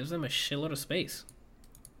gives them a shitload of space.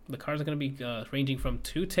 The cards are going to be ranging from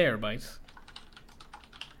 2 terabytes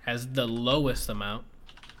as the lowest amount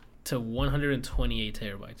to 128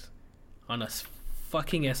 terabytes on a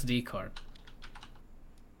fucking SD card.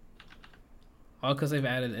 All because they've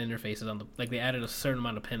added interfaces on they added a certain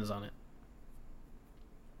amount of pins on it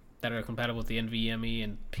that are compatible with the NVMe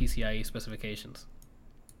and PCIe specifications.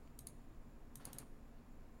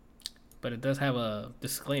 But it does have a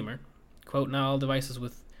disclaimer. Quote, not all devices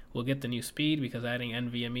will get the new speed because adding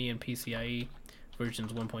NVMe and PCIe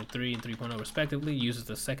versions 1.3 and 3.0 respectively uses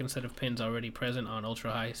the second set of pins already present on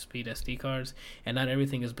ultra high speed SD cards, and not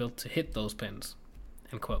everything is built to hit those pins.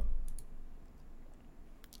 End quote.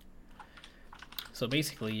 So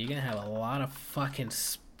basically, you're gonna have a lot of fucking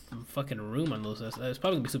room on those. It's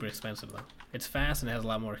probably gonna be super expensive though. It's fast and it has a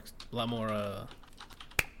lot more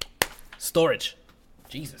storage.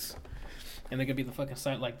 Jesus. And they're gonna be the fucking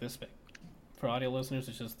size like this big. For audio listeners,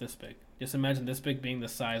 it's just this big. Just imagine this big being the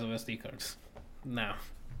size of SD cards. Now.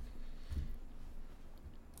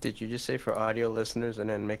 Did you just say for audio listeners and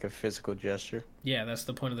then make a physical gesture? Yeah, that's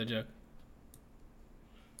the point of the joke.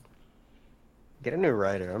 Get a new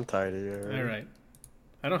writer. I'm tired of you. Already. All right.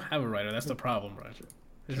 I don't have a writer. That's the problem, Roger.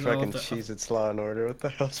 Fucking Cheez-Its Law and Order. What the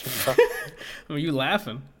hell's your problem? Are you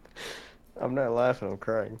laughing? I'm not laughing. I'm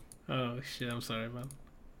crying. Oh shit! I'm sorry, man.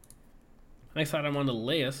 Next item on the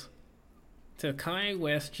list: to Kanye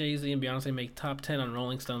West, Jay-Z, and Beyonce make top 10 on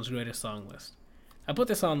Rolling Stone's greatest song list. I put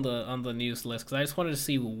this on the news list because I just wanted to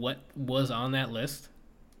see what was on that list.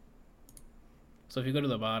 So if you go to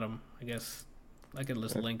the bottom, I guess I could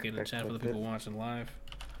just link it in the chat for the people watching live.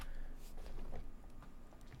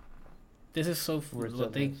 This is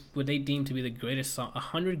what they deem to be the greatest song,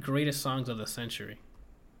 100 greatest songs of the century.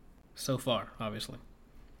 So far, obviously.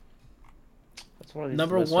 That's one of these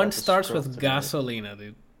Number lists where I one have to starts scroll with through it. Gasolina,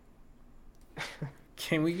 dude.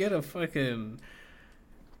 Can we get a fucking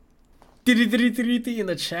in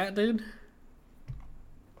the chat, dude?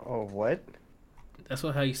 Oh, what? That's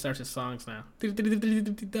how he starts his songs now.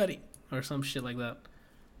 Or some shit like that.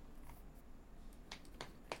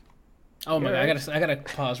 Oh my Yeah. god, I gotta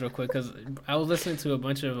pause real quick because I was listening to a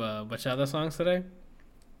bunch of bachata songs today,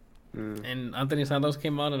 and Anthony Santos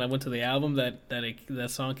came on, and I went to the album that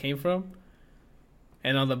song came from,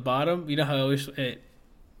 and on the bottom, you know how I always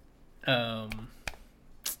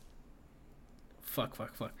fuck,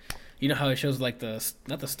 you know how it shows like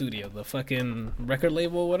not the studio, the fucking record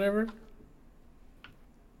label or whatever.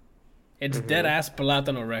 It's dead ass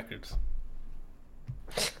Platano Records.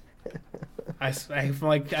 I'm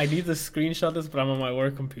like, I need to screenshot this, but I'm on my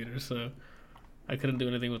work computer, so I couldn't do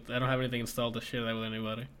anything with. I don't have anything installed to share that with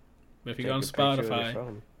anybody. But if you go on Take a picture with your Spotify,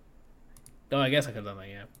 phone. oh, I guess I could have done that.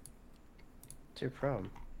 Yeah. What's your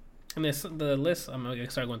problem? And the list, I'm gonna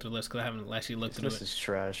start going through the list because I haven't actually looked This through list it. is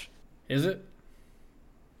trash. Is it?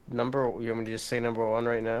 You want me to just say number one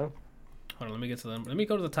right now? Hold on, let me get to them. Let me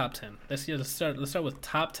go to the top 10. Let's start. Let's start with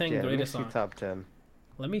top 10 Yeah, let me greatest see songs. top 10.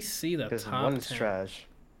 Let me see the Because top one is 10. trash.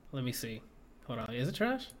 Let me see. Hold on, is it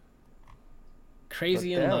trash?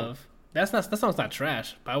 Crazy Look in down. Love. That song's not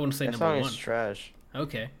trash, but I wouldn't say That number song one. is trash.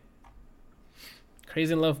 Okay.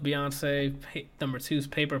 Crazy in Love, Beyonce. Number 2 is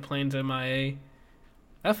Paper Planes, MIA.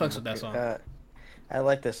 I fucks with that song. I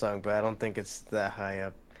like this song, but I don't think it's that high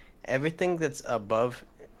up. Everything that's above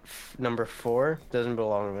number 4 doesn't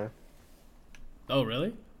belong there. Oh,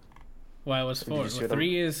 really? Why was Did you 4? see Well, them?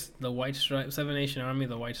 3 is the White Stripes, Seven Nation Army,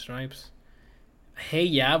 the White Stripes. Hey,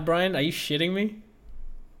 yeah, Brian, are you shitting me?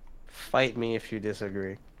 Fight me if you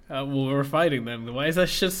disagree. Well, we're fighting then. Why is that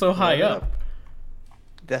shit so high What up?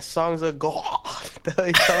 That song's a god. What are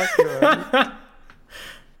you talking about?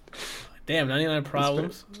 Damn, 99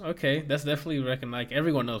 Problems. Okay, that's definitely reckoned. Like,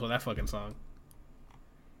 everyone knows what that fucking song.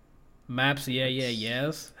 Maps, yeah,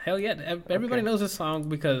 yes. Hell yeah, everybody Okay. knows this song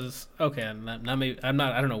because, okay, not maybe, I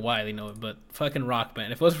don't know why they know it, but fucking Rock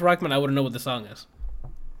Band. If it was Rock Band, I wouldn't know what the song is.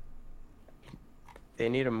 They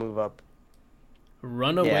need to move up.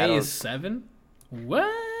 Runaway Yeah, I don't- is 7?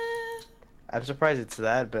 What? I'm surprised it's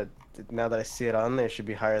that, but now that I see it on there, it should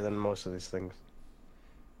be higher than most of these things.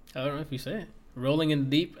 I don't know if you say it. Rolling in the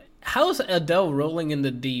Deep. How's Adele Rolling in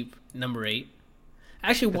the Deep number 8?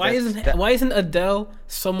 Actually, why isn't Adele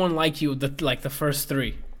Someone Like You the first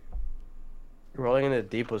 3? Rolling in the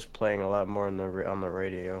Deep was playing a lot more on the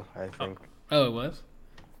radio, I think. Oh, it was?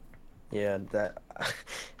 Yeah, that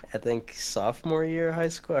I think sophomore year of high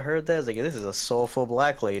school, I heard that. I was like, this is a soulful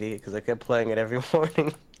black lady, because I kept playing it every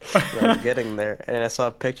morning when I was getting there. And I saw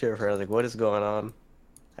a picture of her. I was like, what is going on?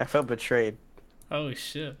 I felt betrayed Holy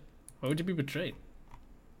shit. Why would you be betrayed?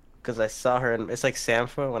 because I saw her, and it's like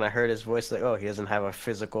Sampha. When I heard his voice, like, oh, he doesn't have a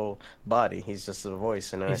physical body. He's just a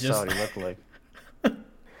voice, and then I He's saw just- what he looked like.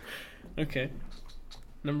 Okay.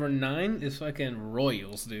 Number 9 is fucking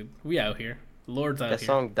Royals, dude. We out here. Lord's out That here.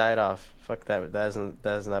 song died off. Fuck that. That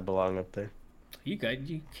does not belong up there. You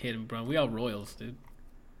kidding, bro? We all Royals, dude.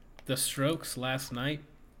 The Strokes, Last Night.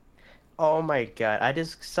 Oh my god, I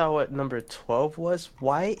just saw what number 12 was.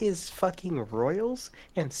 Why is fucking Royals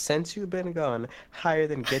and Since You've Been Gone higher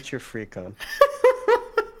than Get Your Freak On?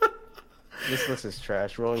 This list is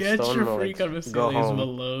trash. Rolling Get Stone Your will, Freak like, On go Vasily is home.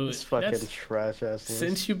 below. This fucking That's- trash ass list.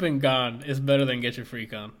 Since You've Been Gone is better than Get Your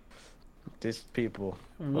Freak On. These people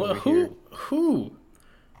What? over here Who?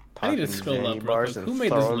 I need to popping scroll up Zanny real bars quick. and Who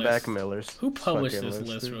made this throwing back list? Millers. Who published Fucking this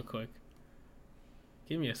list dude. real quick?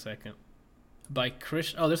 Give me a second. By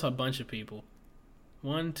Chris. Oh, there's a bunch of people.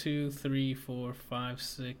 1, 2, 3, 4, 5,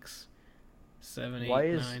 6, 7, 8, Why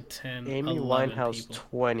is 9, 10, Amy 11 Winehouse people.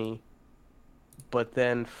 20, but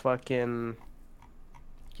then fucking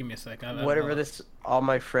Give me a second. whatever this All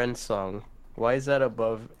My Friends song. Why is that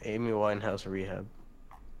above Amy Winehouse Rehab?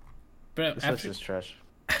 Bro, This list is trash.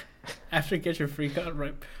 after Get Your Freak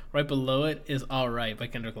On, right below it is Alright by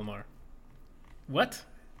Kendrick Lamar. What?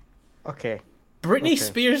 Okay. Britney Okay.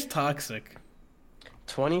 Spears Toxic.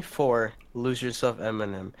 24, Lose Yourself,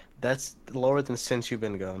 Eminem. That's lower than Since You've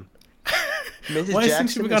Been Gone. Mrs. Why Jackson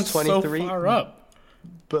since you've is gone so 23, far up?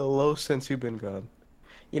 below Since You've Been Gone.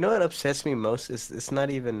 You know what upsets me most is it's not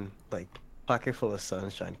even like Pocket Full of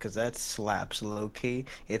Sunshine, because that slaps low key.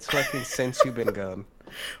 It's fucking Since You've Been Gone.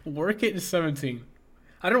 Work It is 17.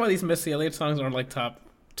 I don't know why these Missy Elliott songs aren't like top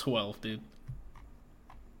 12, dude.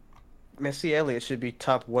 Missy Elliott should be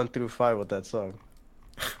top 1 through 5 with that song.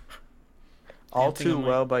 All think Too I'm like-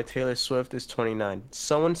 Well by Taylor Swift is 29.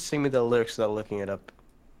 Someone sing me the lyrics without looking it up.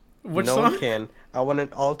 Which no song? one can. I want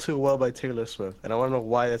it All Too Well by Taylor Swift, and I want to know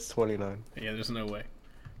why that's 29. Yeah, there's no way.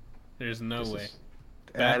 There's no This way. is-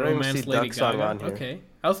 I Bad don't even Romance, see Lady Duck Song Gaga. on here. Okay,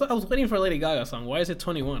 I was waiting for a Lady Gaga song. Why is it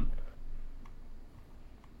 21?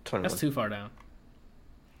 21. That's too far down.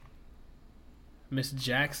 Miss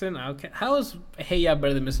Jackson. Okay, how is Hey Ya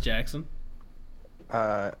better than Miss Jackson?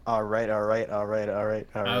 All right.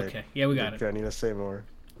 Okay, yeah, we got it. I need to say more.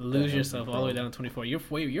 Lose Yeah, Yourself all the way bro. down to 24.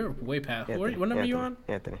 You're way past. Anthony, What number are you on?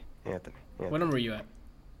 Anthony. What number are you at?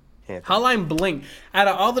 Anthony. Hotline Bling. Out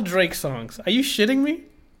of all the Drake songs, are you shitting me?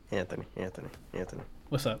 Anthony.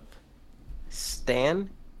 What's up? Stan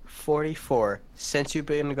 44. Since You've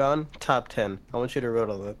Been Gone, top 10. I want you to write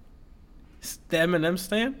all that. The Eminem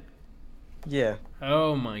stand? Yeah,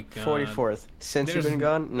 Oh my god. 44th. Since You've There's- Been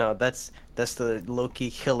Gone? No, that's the low-key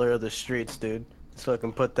killer of the streets, dude. So I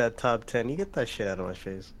can put that top 10. You get that shit out of my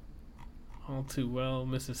face. All Too Well,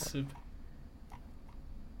 Mississippi.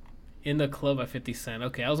 In the Club by 50 Cent.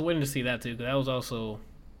 Okay, I was waiting to see that too, because that was also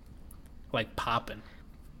like popping.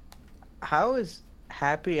 How is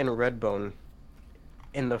Happy and Redbone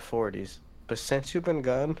in the 40s? But Since You've Been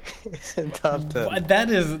Gone, it's in top 10. But that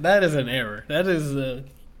is an error. That's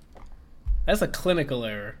a clinical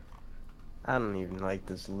error. I don't even like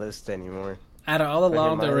this list anymore. Out of all the Okay,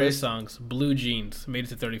 Lana my Del Rey list- songs, Blue Jeans made it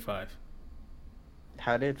to 35.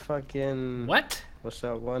 How did fucking... What? What's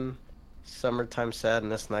that one? Summertime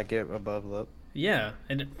Sadness not get above that? Yeah,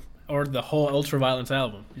 or the whole Ultraviolence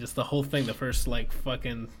album, just the whole thing. The first like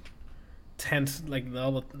fucking 10, like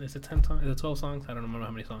all the, is it 10 songs? Is it 12 songs? I don't remember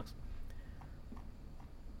how many songs.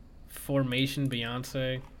 Formation,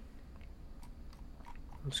 Beyonce.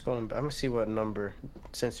 I'm just going. I'm gonna see what number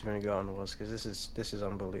Since You've Been Gone was, because this is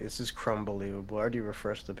unbelievable. This is crumbelievable. I already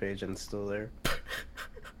refreshed the page and it's still there.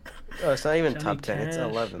 Oh, it's not even Johnny top 10. It's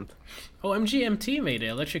Cash. 11th. Oh, MGMT made it.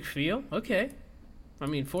 Electric Feel. Okay. I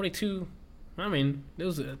mean, 42. I mean,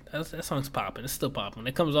 that song's popping. It's still popping. When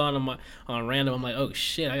it comes on random, I'm like, oh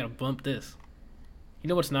shit, I gotta bump this. You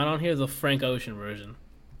know what's not on here? The Frank Ocean version.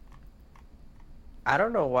 I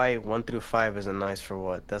don't know why 1 through 5 isn't nice for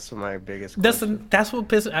what. That's my biggest. That's question. that's what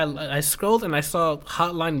pissed. I scrolled and I saw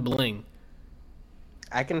Hotline Bling.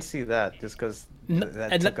 I can see that just because N-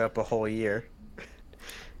 that and took up a whole year.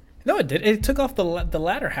 No, it did. It took off the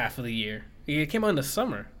latter half of the year. It came out in the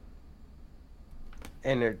summer.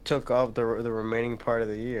 And it took off the remaining part of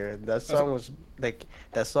the year. That song was like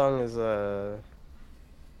that song is that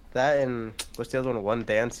and what's the other one? One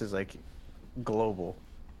Dance is like global.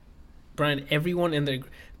 Brian, everyone in the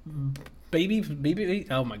baby.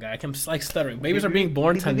 Oh my god, I'm like stuttering. Babies are being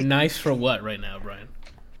born to nice for what right now, Brian?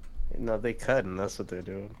 No, they cut and that's what they're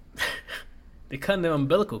doing. They cutting their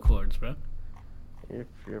umbilical cords, bro.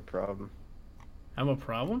 You're a problem. I'm a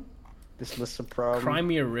problem. This list a problem. Cry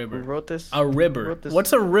me a Who river. wrote this? A Who river. wrote this?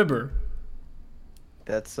 What's a river?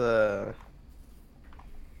 That's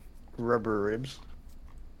rubber ribs.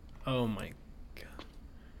 Oh my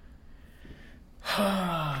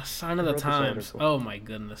god. Sign of the wrote this Times. article? Oh my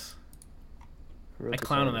goodness. Who wrote I this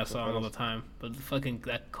clown on that article? song all the time, but fucking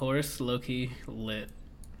that chorus, low-key lit.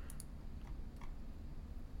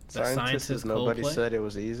 The Scientists is nobody Coldplay? said it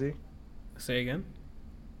was easy. Say again?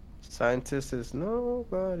 Scientists is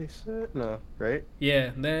nobody said no, right?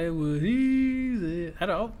 Yeah, that was easy. I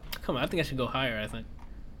don't. Come on, I think I should go higher. I think.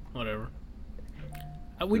 Whatever.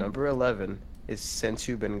 Number 11 is Since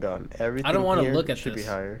You've Been Gone. Everything I don't wanna here look at should be this.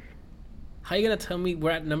 higher. How you gonna tell me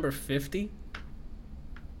we're at number 50?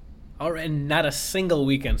 Alright, and not a single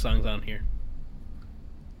Weekend song's on here.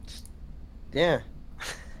 Yeah.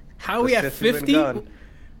 How are we But at Since You've Been 50? Gone,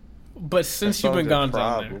 But Since You've Been Gone's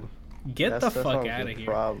on there. problem. Get the That fuck song's out a of here.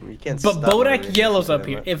 Problem. You can't But stop my Bodak radio Yellow's from up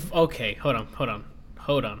saying here. that. If okay, hold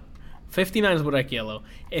on. 59 is Bodak Yellow.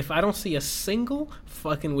 If I don't see a single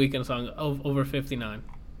fucking Weekend song over 59,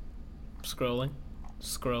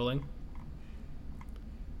 scrolling.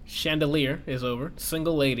 Chandelier is over.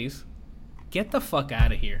 Single Ladies. Get the fuck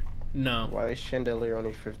out of here. No. Why is Chandelier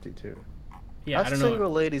only 52? Yeah, How's I don't know.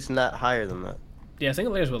 Single Ladies not higher than that? Yeah,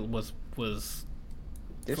 Single Ladies was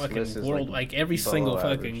This fucking list is world like every below single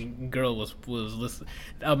average. fucking girl was listening.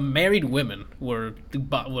 Married women were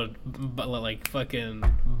like fucking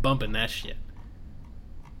bumping that shit.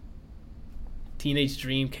 Teenage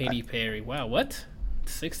Dream, Katy Perry. Wow, what?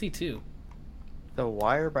 62. The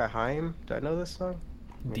Wire by Haim. Do I know this song?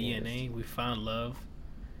 DNA, We Found Love.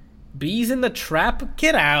 Bees in the Trap.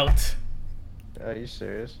 Get out. Are you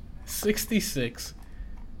serious? 66.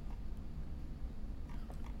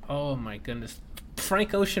 Oh my goodness.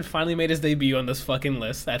 Frank Ocean finally made his debut on this fucking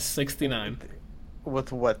list. That's 69.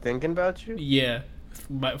 With what? Thinking About You? Yeah.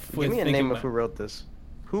 Give me a name of who wrote this.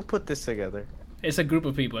 Who put this together? It's a group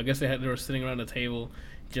of people. I guess they were sitting around a table,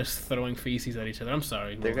 just throwing feces at each other. I'm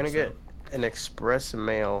sorry. They're gonna Rolling get an express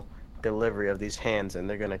mail delivery of these hands, and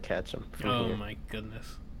they're gonna catch them from Stone. Oh here. my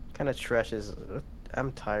goodness. Kind of trash is.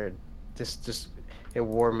 I'm tired. Just it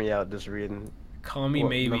wore me out just reading Call Me what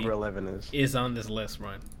Maybe number 11 is on this list,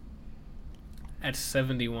 Ryan. At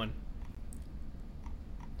 71.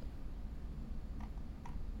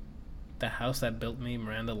 The House That Built Me,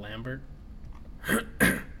 Miranda Lambert.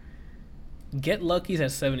 Get Lucky's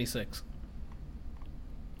at 76.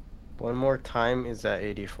 One More Time is at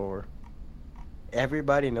 84.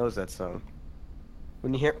 Everybody knows that song.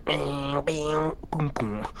 When you hear boom, boom,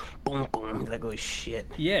 boom, boom, boom, like, oh shit.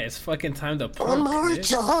 Yeah, it's fucking time to pump. One more bitch.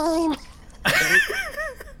 time.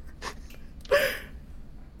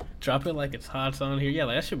 Drop It Like It's Hot on here. Yeah,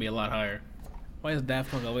 like, that should be a lot higher. Why is Daft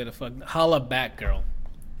Punk all the way to fuck? Holla Back Girl.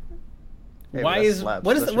 Hey, Why that is slaps.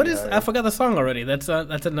 what is That what should is be I higher. forgot the song already. That's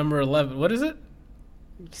at number 11. What is it?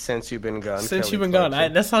 Since You've Been Gone. Since Kelly You've Been Gone.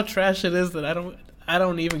 Clarkson. That's how trash it is that I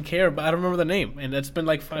don't even care. But I don't remember the name, and that's been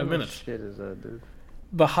like 5 What minutes. shit is that, dude?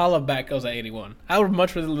 But Holla Back Girl's at 81. I would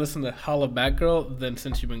much rather listen to Holla Back Girl than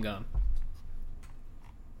Since You've Been Gone.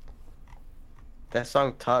 That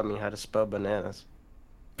song taught me how to spell bananas.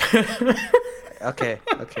 Okay,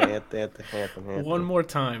 Anthem. One more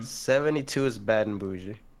time. 72 is Bad and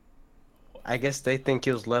Bougie. I guess they think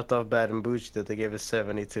he was left off Bad and Bougie that they gave it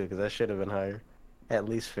 72 because that should have been higher. At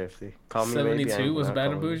least 50. Call Me Maybe. 72 was not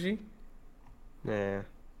Bad and calling you. Bougie. Yeah.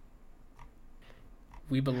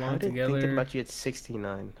 We How Belong did Thinking Together. About You at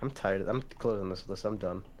 69? I'm tired. I'm closing this list. I'm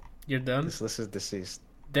done. You're done. This list is deceased.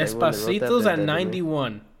 Like, when they wrote that, Despacito's they're at dead to me.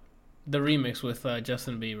 91. The remix with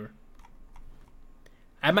Justin Bieber.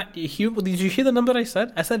 Did you hear the number I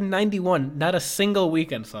said? I said 91. Not a single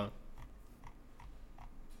Weekend song.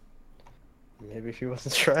 Maybe he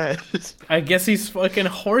wasn't trash. I guess he's fucking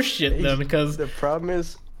horseshit then, because The problem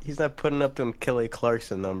is he's not putting up them Kelly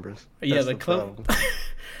Clarkson numbers. yeah, That's the problem. clip.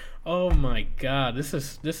 Oh my god, this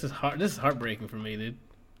is heartbreaking for me, dude.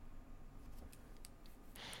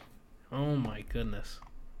 Oh my goodness.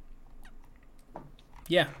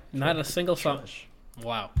 Yeah, not a single song. Trash.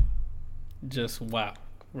 Wow. Just wow.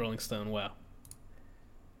 Rolling Stone, wow.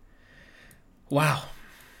 Wow.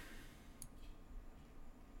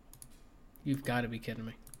 You've got to be kidding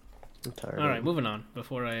me. I'm tired. All right, moving on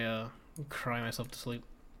before I cry myself to sleep.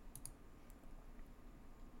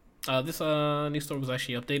 This news story was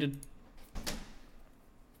actually updated.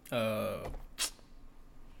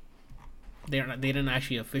 They didn't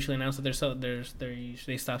actually officially announce that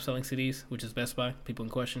they stopped selling CDs, which is Best Buy. People in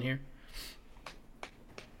question here.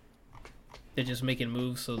 They're just making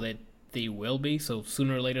moves so that they will be. So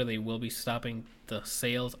sooner or later, they will be stopping the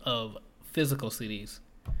sales of physical CDs,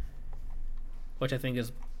 which I think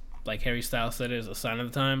is, like Harry Styles said, is a sign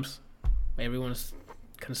of the times. Everyone's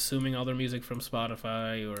consuming all their music from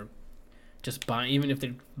Spotify or just buying. Even if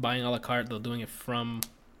they're buying a la carte, they're doing it from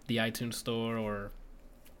the iTunes store or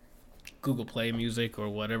Google Play Music or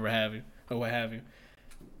whatever have you, or what have you.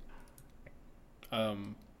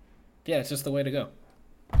 Yeah, it's just the way to go.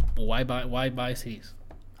 Why buy CDs?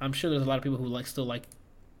 I'm sure there's a lot of people who still like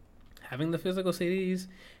having the physical CDs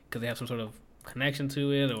because they have some sort of connection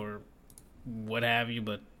to it or what have you.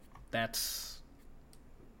 But that's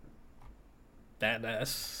for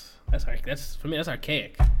me. That's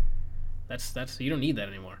archaic. That's you don't need that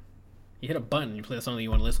anymore. You hit a button, you play the song that you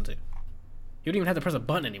want to listen to. You don't even have to press a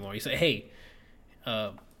button anymore. You say, hey,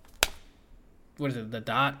 what is it? The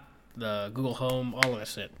dot, the Google Home, all of that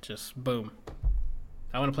shit. Just boom.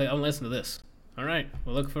 I want to listen to this. All right,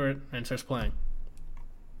 we'll look for it, and it starts playing.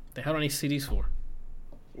 The hell do I need CDs for?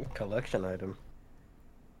 Collection item.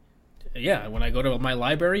 Yeah, when I go to my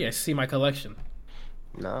library, I see my collection.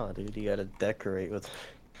 No, dude, you gotta decorate with.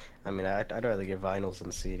 I mean, I'd rather get vinyls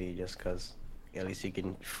than CD just because at least you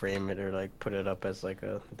can frame it or like put it up as like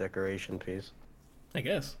a decoration piece. I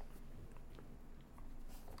guess.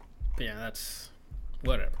 But yeah, that's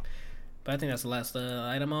whatever. But I think that's the last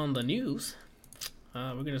item on the news.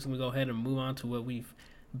 We're just gonna go ahead and move on to what we've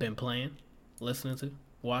been playing, listening to,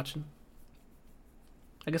 watching.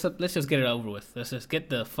 I guess let's just get it over with. Let's just get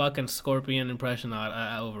the fucking Scorpion impression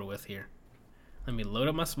over with here. Let me load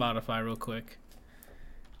up my Spotify real quick.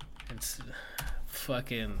 It's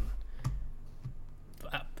fucking.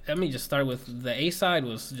 Let me just start with the A side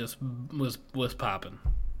was popping.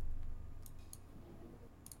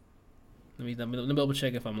 Let me double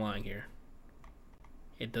check if I'm lying here.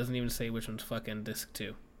 It doesn't even say which one's fucking disc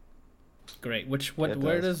 2. Great.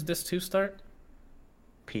 Where does disc 2 start?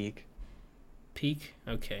 Peak. Peak.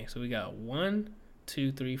 Okay, so we got 1,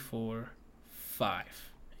 2, 3, 4,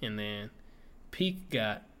 5, and then Peak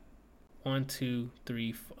got one, two,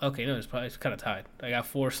 three. Okay, no, it's kind of tied. I got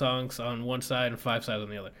 4 songs on one side and 5 sides on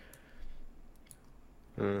the other.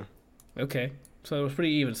 Mm. Okay, so it was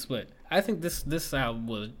pretty even split. I think this album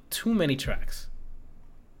was too many tracks.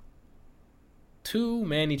 Too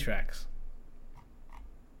many tracks.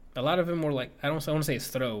 A lot of them were like I want to say it's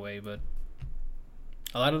throwaway, but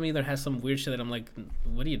a lot of them either has some weird shit that I'm like,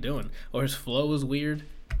 what are you doing? Or his flow was weird.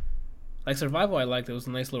 Like Survival, I liked. It was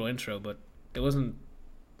a nice little intro, but it wasn't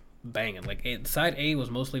banging. Like side A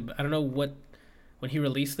was mostly. I don't know what when he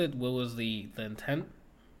released it. What was the intent?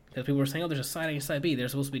 Because people were saying, oh, there's a side A and side B. They're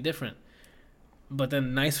supposed to be different. But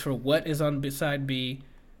then Nice for What is on side B.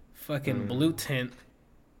 Fucking Blue Tint.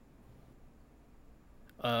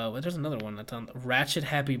 But there's another one that's on Ratchet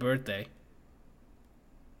Happy Birthday.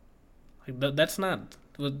 Like that's not.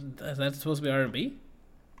 That's supposed to be R&B.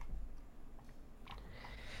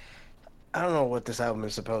 I don't know what this album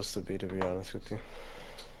is supposed to be honest with you.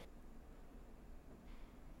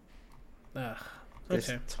 Okay.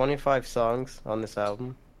 There's 25 songs on this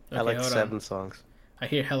album. Okay, I like hold 7 on. songs. I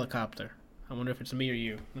hear Helicopter. I wonder if it's me or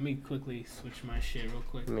you. Let me quickly switch my shit real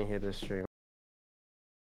quick. Let me hear this stream.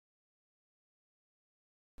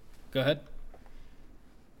 Go ahead.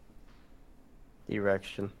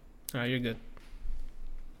 Erection. Alright, you're good.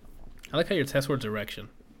 I like how your test word's erection.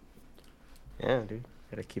 Yeah, dude.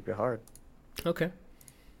 Gotta keep it hard. Okay.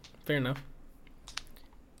 Fair enough.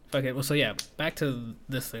 Okay, well, so yeah, back to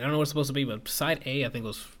this thing. I don't know what it's supposed to be, but side A I think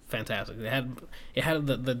was fantastic. It had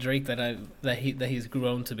the Drake that he's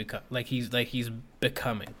grown to become, like he's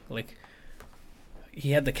becoming. Like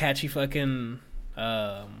he had the catchy fucking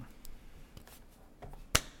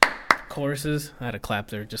choruses. I had a clap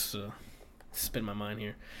there just to spin my mind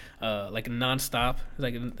here. Like nonstop.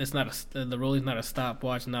 Like it's not the rollie's not a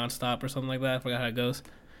stopwatch nonstop or something like that. I forgot how it goes.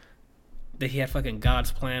 That he had fucking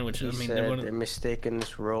God's Plan, which He I mean, said they're mistaking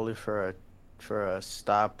this rollie for a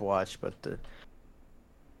stopwatch, but the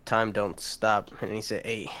time don't stop. And he said,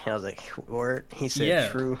 "Hey," I was like, "Word." He said, Yeah.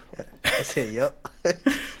 "True." I said, "Yup."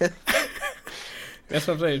 That's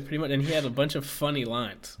what I'm saying, pretty much. And he had a bunch of funny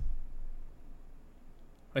lines.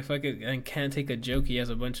 Like fucking and Can't Take a Joke. He has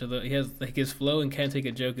a bunch of he has like his flow and Can't Take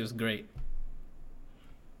a Joke is great.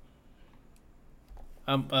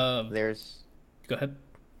 There's Go ahead.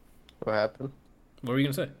 what happened. What were you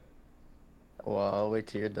gonna say? Well, I'll wait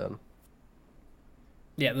till you're done.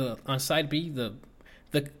 Yeah, on side B, the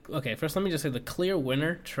okay. First, let me just say the clear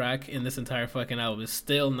winner track in this entire fucking album is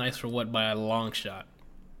still Nice for What by a long shot.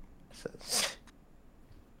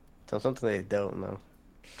 Tell something they don't know.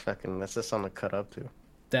 Fucking that's just on the cut up too.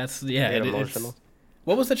 That's yeah. Get It's, emotional.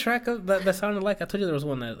 what was the track that sounded like? I told you there was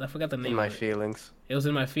one that I forgot the name. In my of it. feelings. It was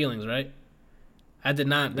In My Feelings, right? I did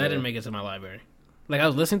not. That didn't make it to my library. Like I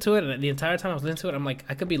was listening to it, and the entire time I was listening to it, I'm like,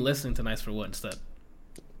 I could be listening to Nice for What instead.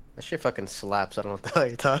 That shit fucking slaps. I don't know what the hell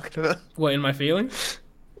you're talking about. What In My Feelings?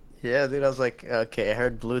 Yeah, dude. I was like, okay, I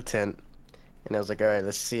heard Blue Tint, and I was like, all right,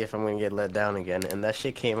 let's see if I'm gonna get let down again. And that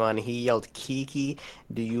shit came on. And he yelled, "Kiki,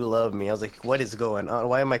 do you love me?" I was like, what is going on?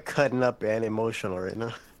 Why am I cutting up and emotional right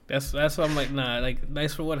now? That's what I'm like. Nah, like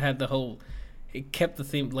Nice for What had the whole. It kept the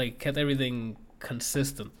theme, like kept everything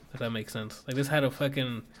consistent. If that makes sense. Like this had a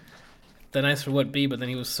fucking the Nice for What beat, but then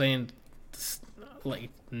he was saying like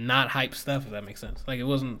not hype stuff. If that makes sense. Like it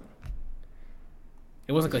wasn't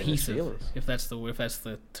cohesive. If that's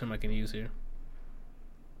the term I can use here.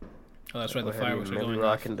 Oh, that's right. The fireworks are going off.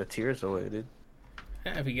 Rocking the tears away, dude.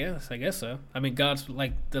 Yeah, I guess so. I mean, God's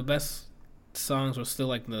like the best songs were still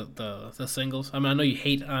like the singles. I mean, I know you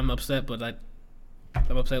hate "I'm Upset," but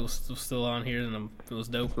I'm Upset was still on here, and it was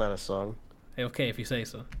dope. It's not a song. Hey, okay, if you say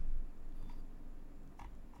so.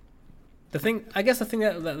 The thing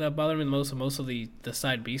that bothered me the most of the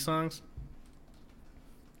side B songs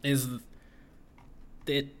is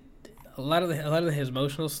it a lot of his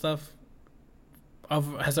emotional stuff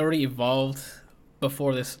has already evolved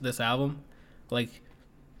before this album. Like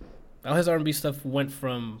all his R&B stuff went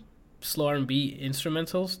from slow R&B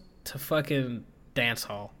instrumentals to fucking dance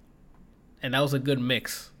hall, and that was a good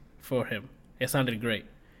mix for him. It sounded great.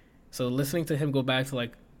 So listening to him go back to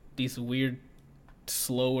like these weird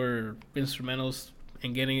slower instrumentals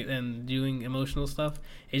and doing emotional stuff,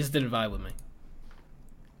 it just didn't vibe with me.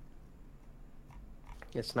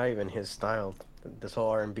 It's not even his style. This whole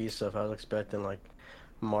R&B stuff, I was expecting like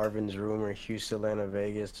Marvin's Room or Houston, Atlanta,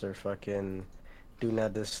 Vegas, or fucking Do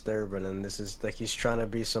Not Disturb, and then this is like he's trying to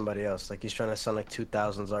be somebody else. Like he's trying to sound like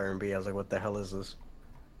 2000s R&B. I was like, what the hell is this?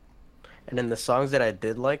 And then the songs that I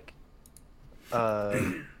did like,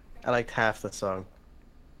 I liked half the song.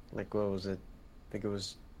 Like what was it? I think it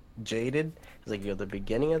was Jaded. It's like, yo, the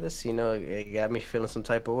beginning of this, it got me feeling some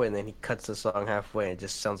type of way, and then he cuts the song halfway, and it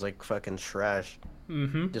just sounds like fucking trash.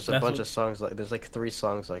 Mm-hmm. Just a That's bunch what. of songs like there's like 3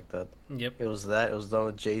 songs like that. Yep. It was that. It was done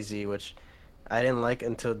with Jay-Z, which I didn't like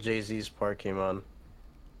until Jay-Z's part came on.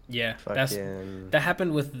 Yeah. Fucking. That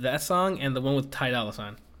happened with that song and the one with Ty Dolla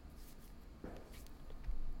Sign.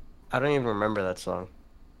 I don't even remember that song.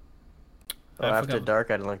 Oh, I After forgot.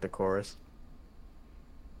 Dark, I didn't like the chorus.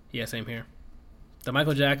 Yeah, same here. The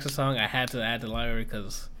Michael Jackson song I had to add to the library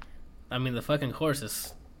because, I mean, the fucking chorus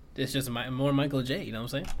is it's just more Michael J. You know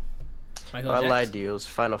what I'm saying? Michael I lied Jackson. to you. It was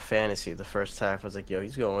Final Fantasy. The first half was like, yo,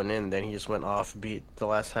 he's going in. Then he just went off beat the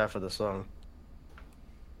last half of the song.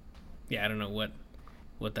 Yeah, I don't know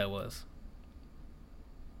what that was.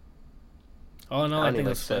 All in all, I I need think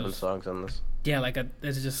like it's 7 songs on this. yeah, like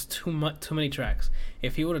there's just too many tracks.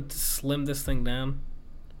 If he would have slimmed this thing down,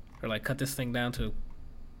 or like cut this thing down to,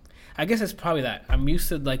 I guess it's probably that I'm used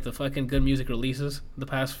to like the fucking good music releases the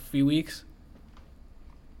past few weeks,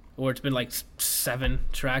 where it's been like 7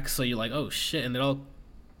 tracks, so you're like, oh shit, and they're all.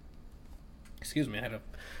 Excuse me, I had a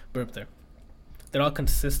burp there. They're all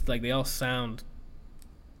like they all sound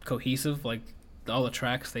cohesive. Like all the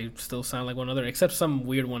tracks, they still sound like one another, except some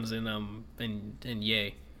weird ones in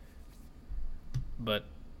Yay. But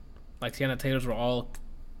like Tiana Taylor's were all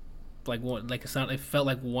like one, like it felt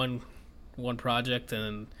like one project,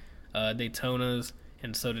 and Daytona's,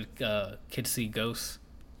 and so did Kids See Ghosts.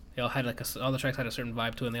 They all had all the tracks had a certain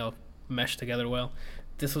vibe to it, and they all meshed together well.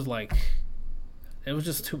 This was like it was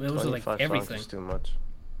just too. It was like 25 songs everything. is too much.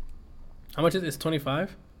 How much is it?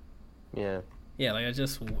 25? Yeah. Yeah, like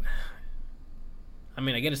I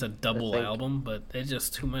mean, I get it's a I double think album, but it's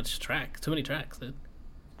just too many tracks, dude.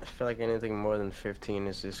 I feel like anything more than 15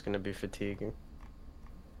 is just gonna be fatiguing.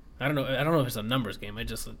 I don't know if it's a numbers game.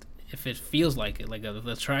 If it feels like it, like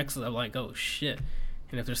the tracks, I'm like, oh shit.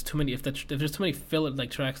 And if there's too many, if there's too many filler like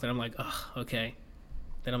tracks, then I'm like, oh, okay.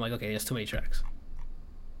 Then I'm like, okay, there's too many tracks.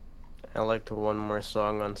 I liked one more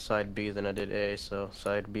song on side B than I did A, so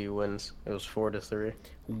side B wins. It was 4-3.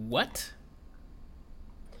 What?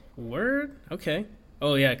 Word? Okay.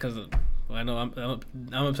 Oh yeah, because I know I'm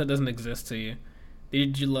upset doesn't exist to you.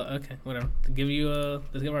 Did you okay, whatever.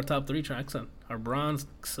 Let's give our top 3 tracks then. Our bronze,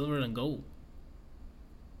 silver, and gold.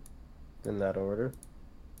 In that order.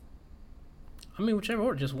 I mean, whichever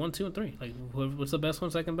order, just 1, 2, and 3. Like, what's the best one,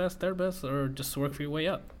 second best, third best, or just work for your way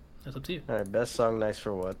up? That's up to you. All right, best song, Nice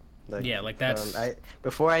for What? Like, Yeah, like that's. I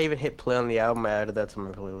before I even hit play on the album, I added that to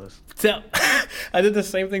my playlist. So, I did the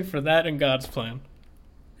same thing for that and God's Plan,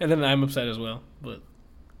 and then I'm upset as well. But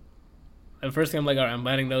at first thing, I'm like, all right, I'm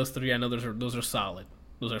adding those 3. I know those are solid.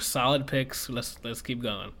 Those are solid picks. Let's keep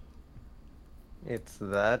going. It's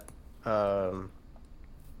that. Um.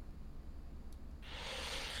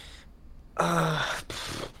 Uh,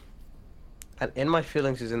 and In My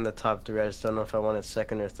Feelings is in the top 3. I just don't know if I want it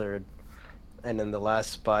second or third. And then the last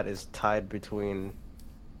spot is tied between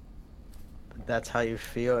That's How You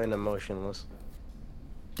Feel and Emotionless.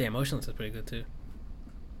 Damn, Motionless is pretty good too.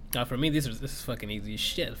 Now for me, this is fucking easy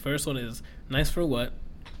shit. First one is Nice for What.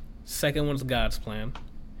 Second one's God's Plan,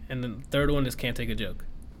 and then third one is Can't Take a Joke.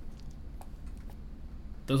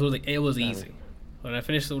 It was easy. When I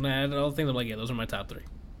finished, when I added all the things, I'm like, yeah, those are my top 3.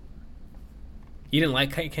 You didn't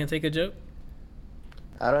like Can't Take a Joke?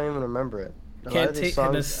 I don't even remember it. A lot Can't of these take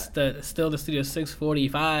and songs, still the Studio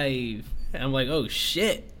 645. And I'm like, oh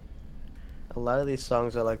shit. a lot of these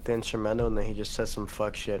songs are like the instrumental, and then he just says some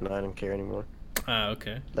fuck shit, and I don't care anymore. Ah,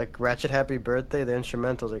 okay. Like Ratchet Happy Birthday, the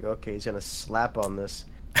instrumental's like, okay, he's gonna slap on this,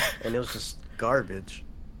 and it was just garbage.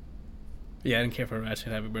 Yeah, I didn't care for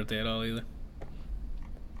Ratchet Happy Birthday at all either.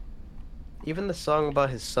 Even the song about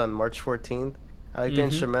his son, March 14th, I like the Mm-hmm.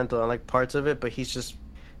 instrumental, I like parts of it, but he just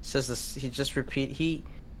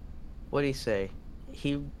what did he say?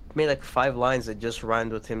 He made like 5 lines that just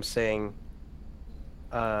rhymed with him saying,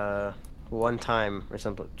 one time or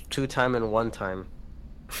something, 2 time and 1 time.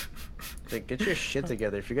 Like, get your shit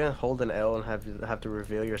together. If you're gonna hold an L and have to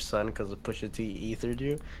reveal your son because of Pusha T ethered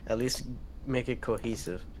you, at least make it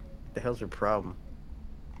cohesive. The hell's your problem?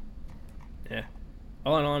 Yeah.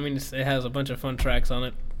 All in all, I mean, it has a bunch of fun tracks on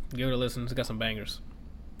it. Give it a listen. It's got some bangers.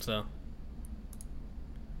 So,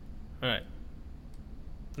 alright.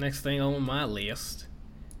 Next thing on my list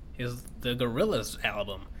is the Gorillaz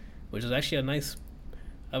album, which is actually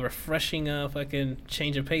a refreshing fucking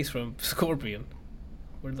change of pace from Scorpion.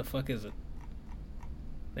 Where the fuck is it?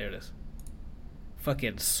 There it is.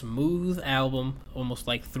 Fucking smooth album, almost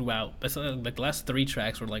like throughout. It's like the last 3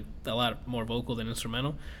 tracks were like a lot more vocal than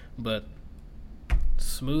instrumental, but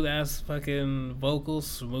smooth ass fucking vocals,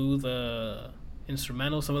 smooth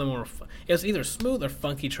instrumental. Some of them were. It was either smooth or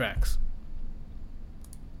funky tracks.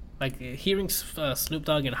 Like hearing Snoop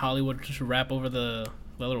Dogg and Hollywood just rap over the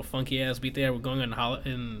little funky ass beat they were going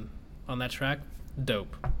on that track.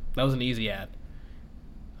 Dope. That was an easy ad.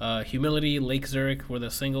 Humility, Lake Zurich were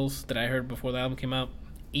the singles that I heard before the album came out.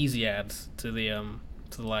 Easy ads to the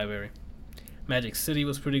library. Magic City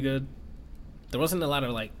was pretty good. There wasn't a lot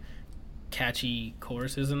of like catchy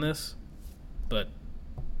choruses in this, but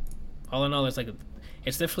all in all, it's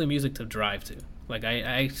definitely music to drive to. Like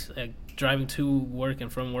I driving to work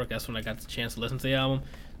and from work, that's when I got the chance to listen to the album.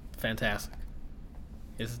 Fantastic.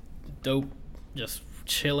 It's dope. Just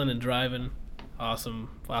chilling and driving. Awesome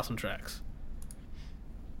tracks.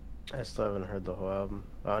 I still haven't heard the whole album.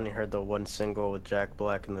 I only heard the one single with Jack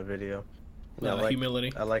Black in the video.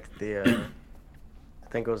 Humility. I liked the. I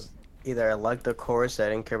think it was either I liked the chorus, I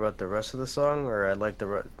didn't care about the rest of the song, or I liked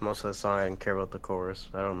most of the song, I didn't care about the chorus.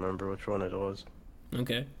 I don't remember which one it was.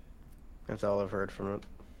 Okay. That's all I've heard from it.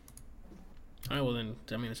 All right, well then,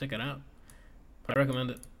 check it out. I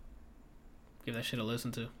recommend it. Give that shit a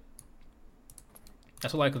listen to.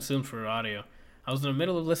 That's what I consumed for audio. I was in the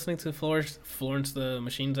middle of listening to Florence the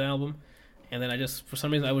Machine's album, and then for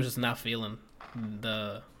some reason, I was just not feeling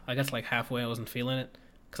I guess like halfway I wasn't feeling it,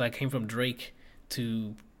 because I came from Drake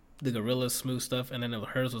to the Gorillaz smooth stuff, and then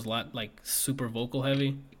hers was a lot like super vocal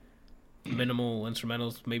heavy, minimal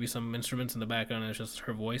instrumentals, maybe some instruments in the background, and it's just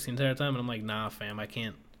her voice the entire time, and I'm like, nah, fam, I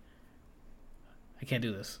can't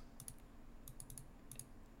do this.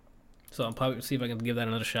 So I'll probably see if I can give that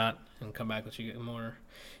another shot and come back with you more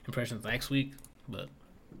impressions next week. But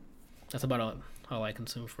that's about all I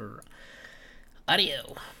consume for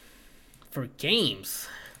audio. For games,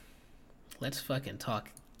 let's fucking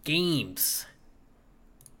talk games.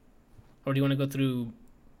 Or do you want to go through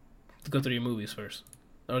your movies first?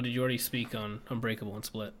 Or did you already speak on Unbreakable and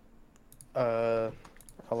Split? I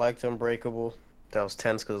liked Unbreakable. That was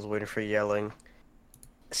tense because I was waiting for yelling.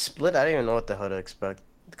 Split, I didn't even know what the hell to expect,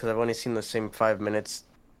 because I've only seen the same 5 minutes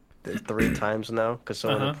 3 times now, because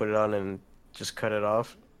someone had put it on and just cut it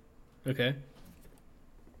off. Okay.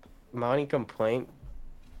 My only complaint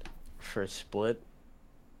for Split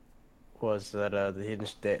was that I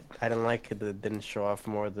didn't like it that it didn't show off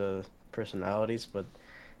more of the personalities, but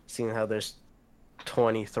seeing how there's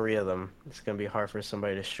 23 of them, it's gonna be hard for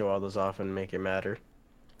somebody to show all those off and make it matter.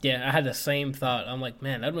 Yeah, I had the same thought. I'm like,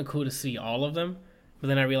 man, that'd been cool to see all of them, but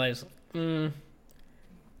then I realized, the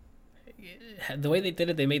way they did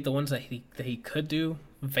it, they made the ones that he could do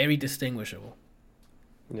very distinguishable.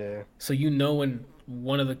 Yeah. So when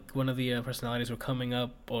one of the personalities were coming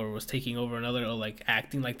up or was taking over another, or like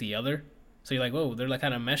acting like the other, so you're like, whoa, they're like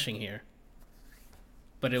kind of meshing here.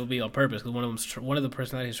 But it will be on purpose, because one of the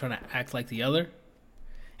personalities is trying to act like the other.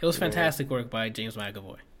 It was fantastic work by James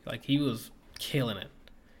McAvoy. Like, he was killing it.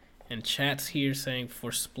 And chat's here saying,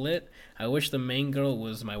 for Split, I wish the main girl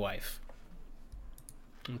was my wife.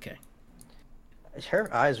 Okay.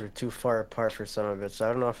 Her eyes were too far apart for some of it, so I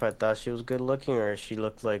don't know if I thought she was good looking or if she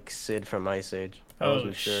looked like Sid from Ice Age. I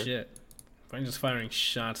wasn't sure. Shit. I'm just firing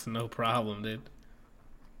shots, no problem, dude.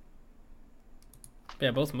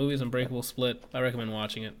 Yeah, both movies, Unbreakable, Split. I recommend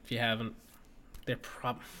watching it if you haven't. They're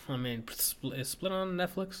is Split on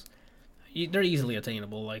Netflix? They're easily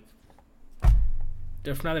attainable. Like,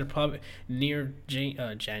 if not, they're probably near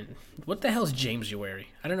what the hell's James January?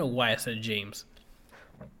 I don't know why I said James.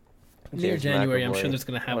 Near January, I'm sure there's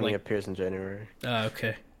gonna have only appears in January.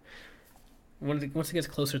 Okay. Once it gets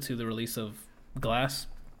closer to the release of Glass,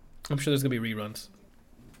 I'm sure there's gonna be reruns.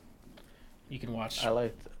 You can watch. I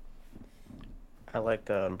liked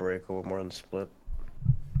Unbreakable more than Split.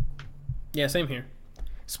 Yeah, same here.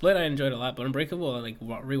 Split I enjoyed a lot, but Unbreakable, I like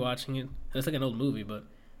rewatching it. It's like an old movie, but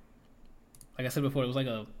like I said before, it was like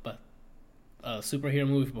a superhero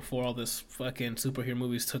movie before all this fucking superhero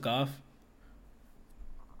movies took off.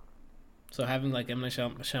 So having like M. Night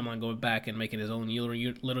Shyamalan going back and making his own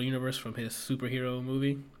little universe from his superhero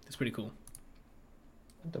movie, it's pretty cool.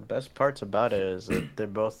 The best parts about it is that they're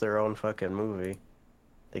both their own fucking movie.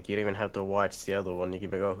 Like, you don't even have to watch the other one. You can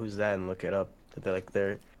be like, oh, who's that? And look it up.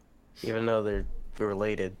 They're even though they're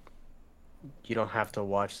related, you don't have to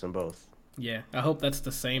watch them both. Yeah, I hope that's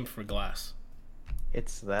the same for Glass.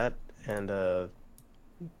 It's that, and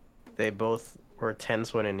they both were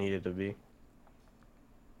tense when it needed to be.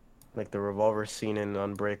 Like the revolver scene in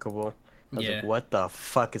Unbreakable. I was like, what the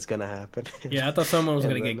fuck is gonna happen? Yeah, I thought someone was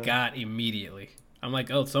gonna get got immediately. I'm like,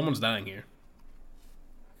 oh, someone's dying here.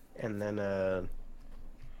 And then,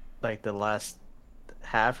 like the last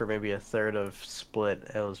half or maybe a third of Split,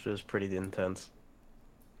 it was just pretty intense.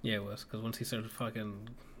 Yeah, it was, because once he started fucking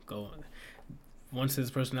going, once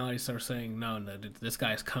his personality starts saying no, no, this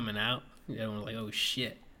guy's coming out, everyone's like, oh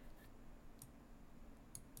shit.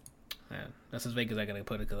 Yeah, that's as vague as I gotta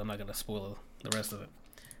put it because I'm not gonna spoil the rest of it.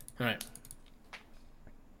 All right.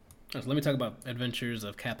 So let me talk about Adventures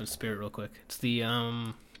of Captain Spirit real quick. It's the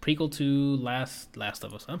prequel to Last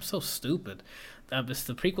of Us. I'm so stupid. It's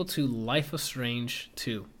the prequel to Life is Strange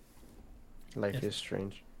 2. Life is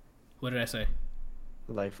Strange. What did I say?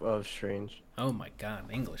 Life of Strange. Oh my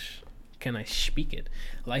god, English. Can I speak it?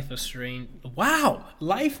 Life is Strange. Wow!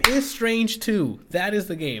 Life is Strange 2. That is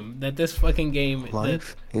the game. That this fucking game.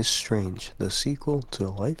 Life is Strange. The sequel to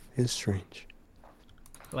Life is Strange.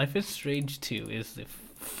 Life is Strange 2 is the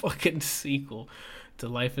fucking sequel to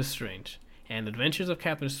Life is Strange. And Adventures of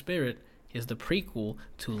Captain Spirit is the prequel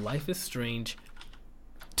to Life is Strange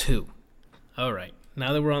 2. Alright.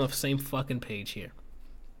 Now that we're on the same fucking page here.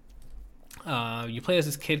 You play as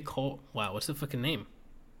this kid called... Wow, what's the fucking name?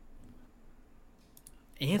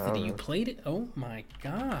 Anthony, you played it? Oh my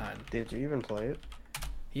god. Did you even play it?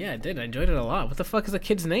 Yeah, I did. I enjoyed it a lot. What the fuck is the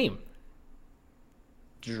kid's name?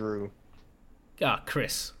 Drew. Ah,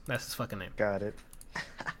 Chris. That's his fucking name. Got it.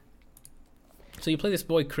 So you play this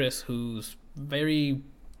boy, Chris, who's very,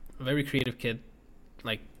 very creative kid.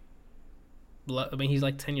 Like, I mean, he's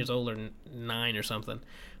like 10 years old or 9 or something.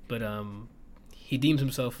 But he deems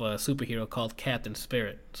himself a superhero called Captain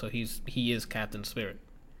Spirit. So he is Captain Spirit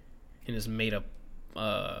in his made-up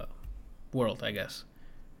world, I guess.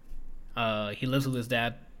 He lives with his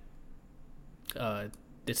dad.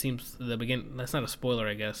 It seems the beginning. That's not a spoiler,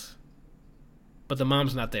 I guess. But the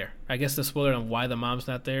mom's not there. I guess the spoiler on why the mom's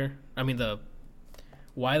not there. I mean,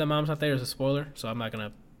 why the mom's not there is a spoiler, so I'm not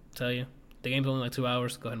gonna tell you. The game's only like 2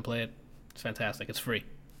 hours. Go ahead and play it. It's fantastic. It's free.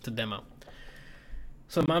 It's a demo.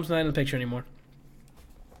 So mom's not in the picture anymore,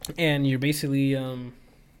 and you're basically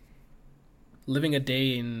living a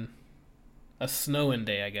day in a snowing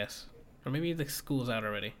day, I guess, or maybe the school's out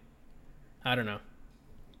already. I don't know.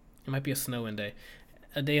 It might be a snowing day.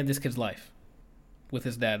 A day in this kid's life with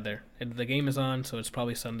his dad there. And the game is on, so it's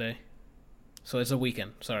probably Sunday. So it's a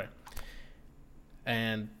weekend, sorry.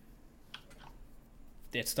 And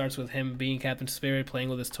it starts with him being Captain Spirit, playing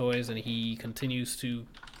with his toys, and he continues to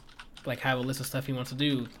like have a list of stuff he wants to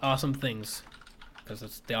do, awesome things, because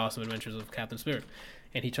it's the awesome adventures of Captain Spirit.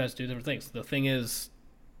 And he tries to do different things. The thing is,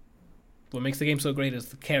 what makes the game so great is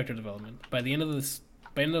the character development. By the end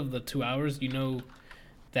of the 2 hours, you know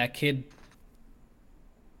that kid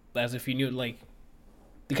as if you knew it. Like,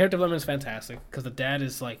 the character development is fantastic because the dad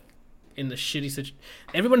is like in the shitty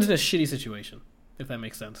everyone's in a shitty situation, if that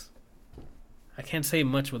makes sense. I can't say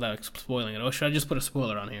much without spoiling it. Oh, should I just put a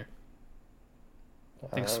spoiler on here?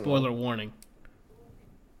 I think spoiler warning.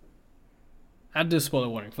 I'd do spoiler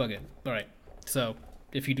warning. Fuck it. All right. So,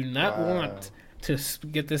 if you do not want to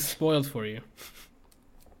get this spoiled for you,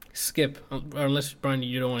 skip. Or unless, Brian,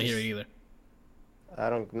 you don't want to hear it either.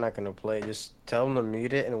 I'm not gonna play. Just tell them to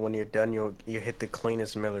mute it, and when you're done, you hit the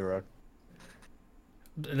cleanest Millie Rock.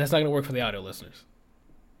 That's not gonna work for the audio listeners.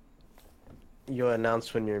 You'll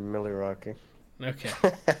announce when you're Millie Rocking. Okay.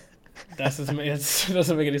 That doesn't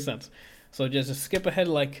make any sense. So just skip ahead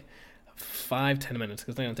like 5-10 minutes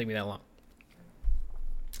because it's not gonna take me that long.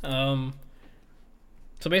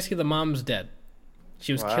 So basically, the mom's dead.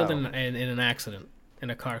 She was killed in an accident, in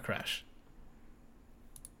a car crash.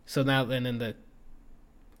 So now, and then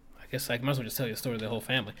I guess I might as well just tell you the story of the whole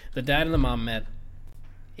family. The dad and the mom met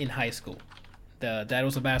in high school. The dad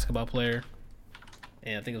was a basketball player,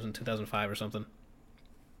 and I think it was in 2005 or something.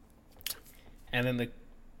 And then the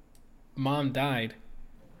mom died.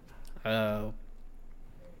 In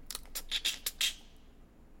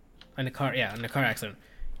a car accident,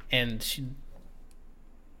 and she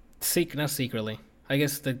not secretly, I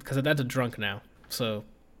guess, because the dad's a drunk now, so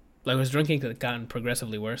like his drinking had gotten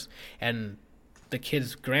progressively worse, and the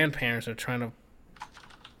kid's grandparents are trying to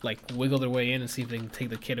like wiggle their way in and see if they can take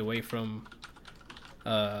the kid away from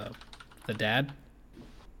the dad.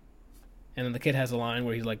 And then the kid has a line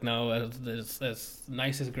where he's like, "No, as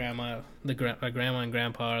nice as grandma and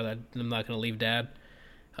grandpa are, that I'm not gonna leave dad."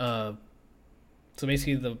 So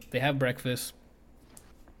basically, they have breakfast,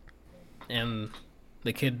 and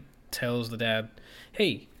the kid tells the dad,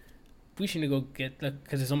 "Hey, we should go get,"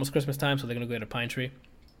 because it's almost Christmas time, so they're gonna go get a pine tree.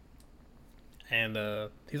 And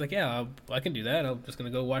he's like, "Yeah, I can do that. I'm just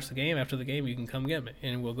gonna go watch the game. After the game, you can come get me,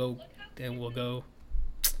 and we'll go.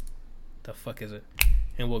 The fuck is it?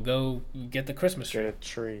 And we'll go get the Christmas tree." Get a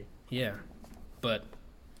tree. Yeah, but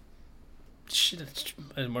shit,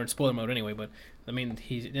 more in spoiler mode anyway. But I mean,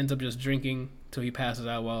 he ends up just drinking till he passes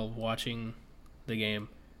out while watching the game.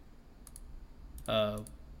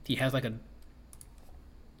 He has like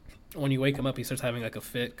when you wake him up, he starts having like a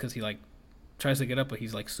fit because he like tries to get up, but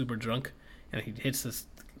he's like super drunk, and he hits this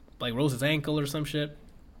like rolls his ankle or some shit,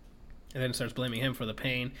 and then starts blaming him for the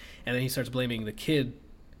pain, and then he starts blaming the kid.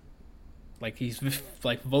 Like he's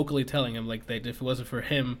like vocally telling him like that if it wasn't for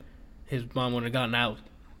him, his mom would have gotten out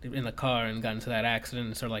in the car and gotten into that accident,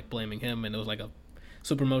 and started like blaming him, and it was like a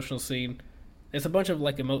super emotional scene. It's a bunch of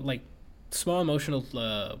like like small emotional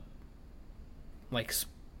like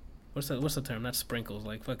what's the term? Not sprinkles,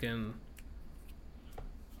 like fucking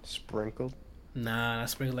Sprinkled. nah, not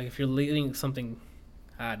sprinkles. Like if you're leading something,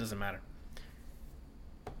 it doesn't matter.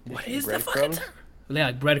 What is the fucking term? Yeah,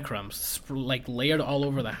 like breadcrumbs, like layered all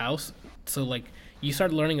over the house. So like you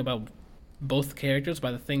start learning about both characters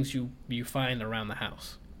by the things you find around the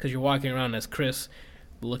house, because you're walking around as Chris,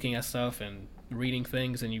 looking at stuff and reading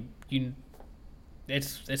things, and you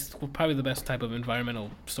it's probably the best type of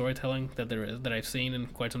environmental storytelling that there is that I've seen in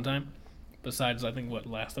quite some time, besides I think what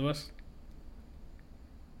Last of Us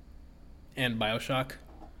and BioShock,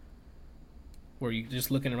 where you just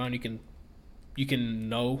looking around you can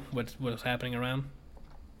know what's happening around.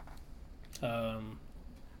 I'm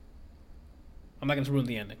not gonna ruin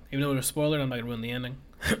the ending, even though it's a spoiler. I'm not gonna ruin the ending.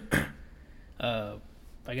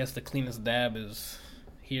 I guess the cleanest dab is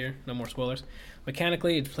here. No more spoilers.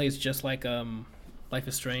 Mechanically, it plays just like Life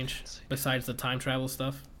is Strange, besides the time travel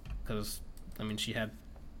stuff, because I mean she had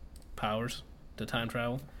powers to time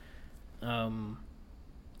travel.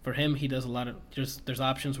 For him, he does a lot of there's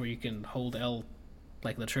options where you can hold L,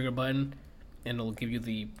 like the trigger button, and it'll give you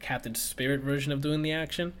the Captain Spirit version of doing the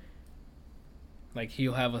action. Like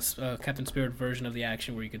he'll have a Captain Spirit version of the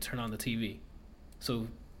action where you could turn on the TV. So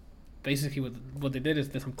basically, what they did is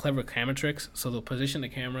there's some clever camera tricks. So they'll position the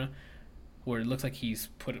camera where it looks like he's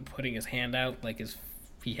putting his hand out, like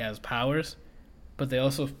he has powers, but they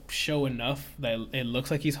also show enough that it looks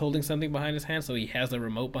like he's holding something behind his hand. So he has the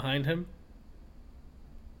remote behind him.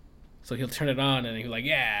 So he'll turn it on and he's like,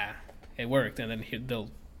 "Yeah, it worked." And then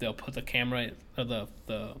they'll put the camera or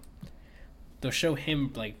they'll show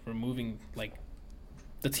him like removing like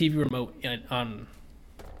the TV remote in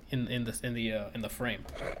the frame.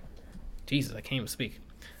 Jesus, I can't even speak.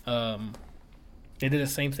 They did the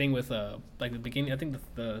same thing with like the beginning. I think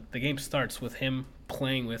the game starts with him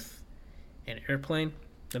playing with an airplane.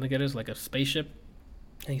 I think it is like a spaceship,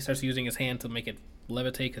 and he starts using his hand to make it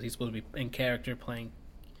levitate because he's supposed to be in character playing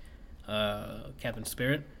Captain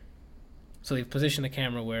Spirit. So they've positioned the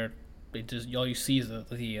camera where it just all you see is the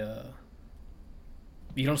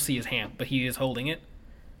you don't see his hand, but he is holding it.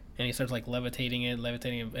 And he starts like levitating it,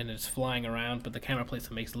 and it's flying around, but the camera plays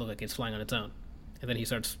it makes it look like it's flying on its own. And then he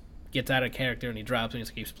gets out of character, and he drops, and he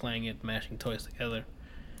just keeps playing it, mashing toys together.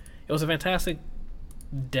 It was a fantastic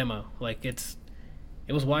demo. Like it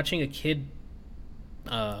was watching a kid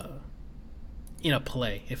in a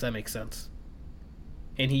play, if that makes sense.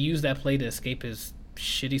 And he used that play to escape his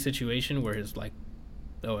shitty situation where his like,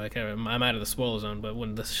 I'm out of the spoiler zone, but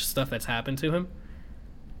when the stuff that's happened to him,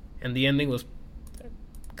 and the ending was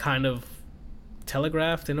kind of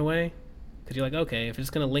telegraphed in a way, because you're like, okay, if it's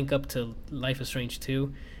gonna link up to Life is Strange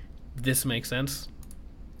 2, this makes sense.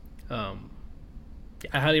 I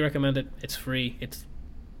highly recommend it. It's free. It's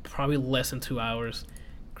probably less than 2 hours.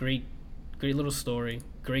 Great little story.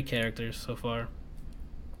 Great characters so far.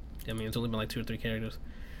 I mean, it's only been like 2 or 3 characters.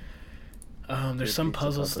 There's some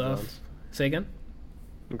puzzle stuff. John's. Say again?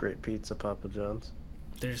 Great pizza, Papa John's.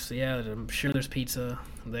 I'm sure there's pizza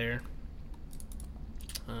there.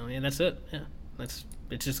 And that's it. Yeah, it's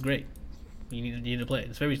just great. You need to play it.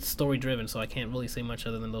 It's very story driven, so I can't really say much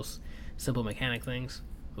other than those simple mechanic things.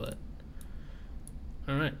 But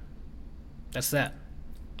all right, that's that.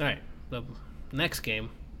 All right, the next game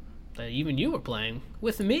that even you were playing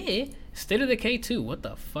with me, State of Decay 2. What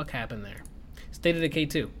the fuck happened there? State of Decay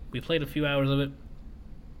 2. We played a few hours of it.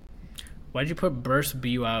 Why'd you put burst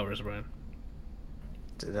BU hours, Brian?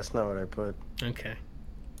 Dude, that's not what I put. Okay.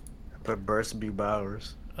 I put burst BU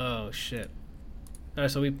hours. Oh shit. All right,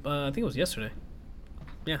 so we I think it was yesterday.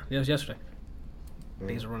 Yeah, it was yesterday.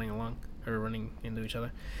 Days are running into each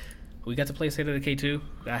other. We got to play State of Decay 2.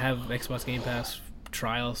 I have Xbox Game Pass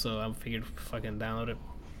trial, so I figured fucking download it.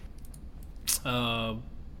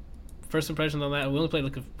 First impressions on that, we only played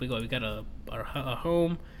we got a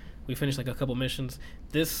home. We finished like a couple missions.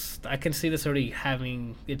 I can see this already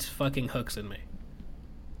having its fucking hooks in me.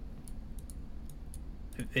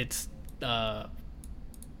 It's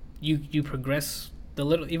you progress the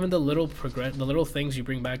little things you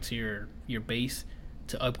bring back to your base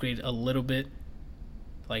to upgrade a little bit,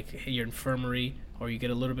 like your infirmary, or you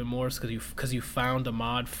get a little bit more because you found a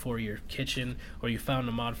mod for your kitchen, or you found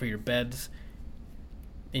a mod for your beds.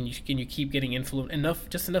 and you keep getting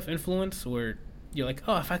enough influence where you're like,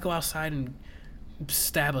 oh, if I go outside and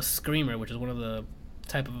stab a screamer, which is one of the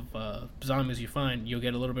type of zombies you find, you'll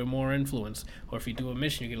get a little bit more influence. Or if you do a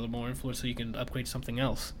mission, you get a little more influence, so you can upgrade something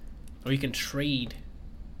else, or you can trade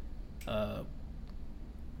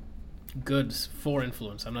goods for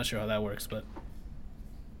influence. I'm not sure how that works, but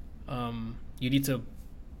you need to.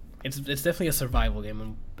 It's definitely a survival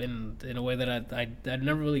game, in a way that I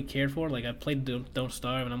never really cared for. Like I played Don't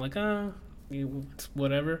Starve, and I'm like, it's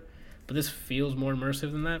whatever. But this feels more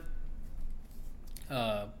immersive than that.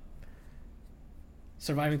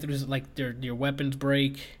 Surviving through this, like your weapons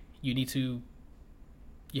break. You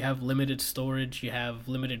have limited storage. You have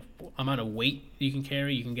limited amount of weight you can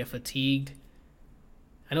carry. You can get fatigued.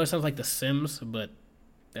 I know it sounds like The Sims, but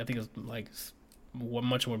I think it's like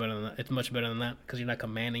much more better than that. It's much better than that because you're not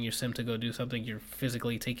commanding your sim to go do something. You're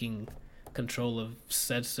physically taking control of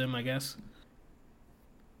said sim, I guess.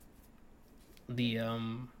 The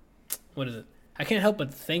what is it? I can't help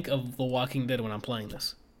but think of The Walking Dead when I'm playing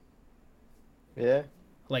this. Yeah.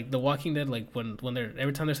 Like The Walking Dead, like when they're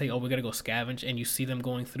every time they're saying, "Oh, we gotta go scavenge," and you see them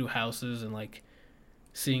going through houses and like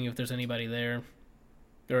seeing if there's anybody there,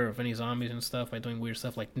 or if any zombies and stuff, by doing weird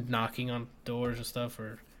stuff like knocking on doors and stuff,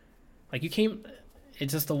 or like you came.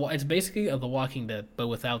 It's just it's basically The Walking Dead, but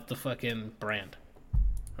without the fucking brand,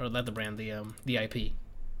 or not the brand, the IP.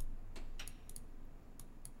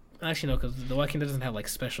 Actually, no, because The Walking Dead doesn't have like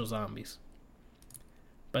special zombies.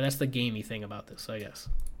 But that's the gamey thing about this, I guess.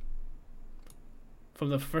 From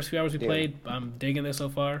the first few hours we played, I'm digging this so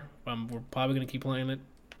far. We're probably gonna keep playing it.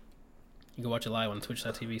 You can watch it live on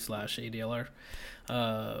twitch.tv/ADLR.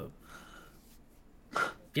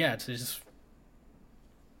 Yeah,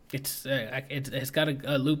 it's got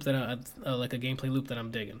a loop that like a gameplay loop that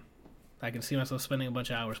I'm digging. I can see myself spending a bunch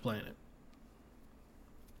of hours playing it.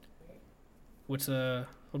 What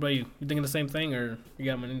about you? You thinking the same thing, or you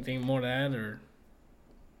got anything more to add, or?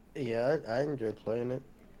 Yeah, I enjoy playing it.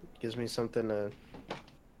 Gives me something to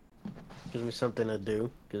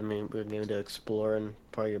do. Gives me a game to explore and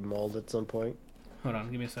probably get mauled at some point. Hold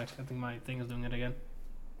on, give me a sec. I think my thing is doing it again.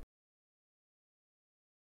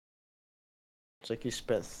 It's like you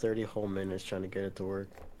spent 30 whole minutes trying to get it to work.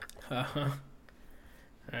 Alright,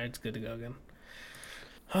 it's good to go again.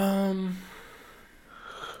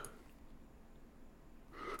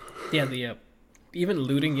 Yeah, even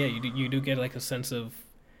looting, yeah, you do get like a sense of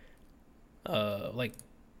like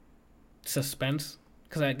suspense,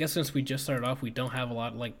 because I guess since we just started off, we don't have a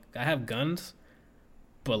lot. Like I have guns,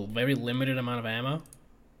 but very limited amount of ammo.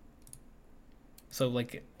 So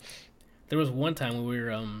like, there was one time when we were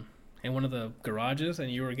in one of the garages,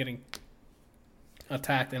 and you were getting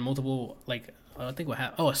attacked, and multiple like I think what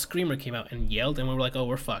happened. Oh, a screamer came out and yelled, and we were like, "Oh,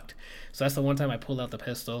 we're fucked." So that's the one time I pulled out the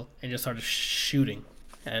pistol and just started shooting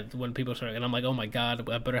at when people started, and I'm like, "Oh my god,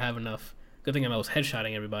 I better have enough." Good thing I was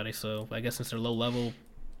headshotting everybody, so I guess since they're low level,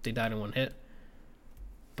 they died in one hit.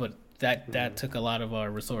 But that took a lot of our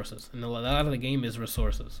resources, and a lot of the game is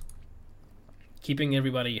resources. Keeping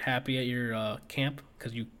everybody happy at your camp,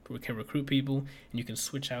 because you can recruit people, and you can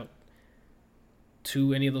switch out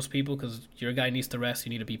to any of those people, because your guy needs to rest. You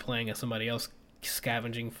need to be playing as somebody else,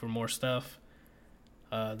 scavenging for more stuff.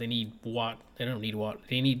 They need They don't need water.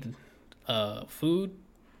 They need food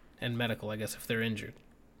and medical, I guess, if they're injured.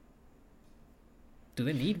 Do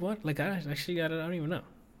they need what? Like, I don't even know.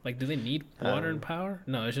 Like, do they need water and power?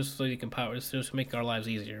 No, it's just so you can power. It's just to make our lives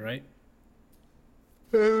easier, right?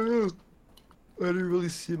 I don't know. I didn't really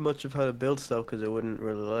see much of how to build stuff because it wouldn't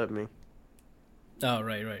really let me. Oh,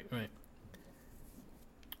 right.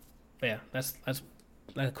 But yeah, that's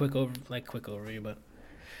a quick overview, but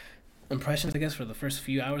impressions, I guess, for the first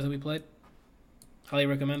few hours that we played. Highly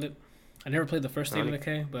recommend it. I never played the first State of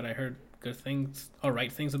Decay, but I heard good things,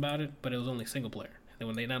 alright things about it, but it was only single player. And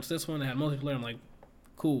when they announced this one, it had multiplayer. I'm like,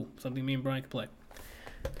 cool, something me and Brian could play.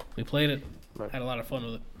 We played it, had a lot of fun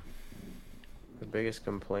with it. The biggest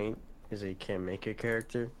complaint is that you can't make a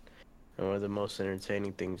character, and one of the most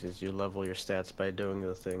entertaining things is you level your stats by doing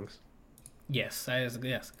the things. Yes,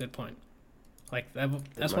 good point. Like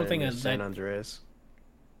that's one thing. San Andreas.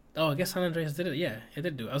 Oh, I guess San Andreas did it. Yeah, it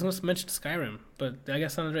did do it. I was going to mention Skyrim, but I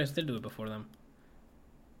guess San Andreas did do it before them.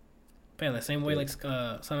 But yeah, the same way like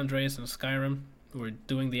San Andreas and Skyrim, where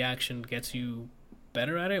doing the action gets you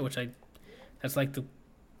better at it, that's like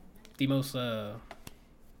the most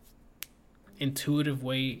intuitive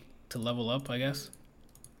way to level up, I guess.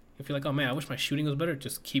 If you're like, oh man, I wish my shooting was better,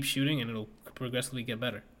 just keep shooting and it'll progressively get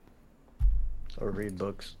better. Or read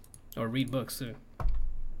books. Or read books too. But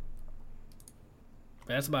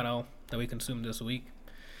that's about all that we consumed this week.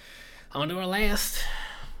 On to our last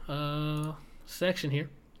section here.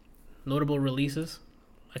 notable releases.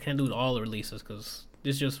 I can't do all the releases because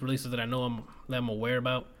it's just releases that I know I'm aware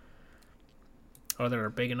about, or that are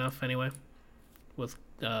big enough anyway. With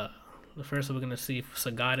the first, we're gonna see if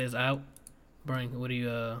Sagat is out. Brian,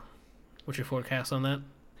 what's your forecast on that?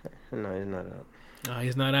 No, he's not out.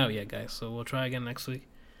 He's not out yet, guys. So we'll try again next week.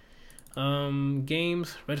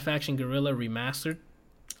 Games: Red Faction Guerrilla Remastered.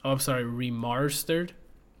 Oh, I'm sorry, Remastered.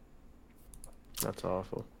 That's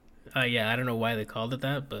awful. Yeah, I don't know why they called it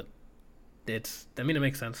that, but it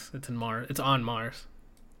makes sense. It's in Mars. It's on Mars.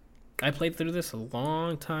 I played through this a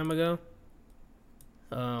long time ago.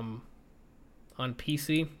 On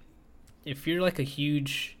PC. If you're like a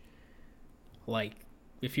huge, like,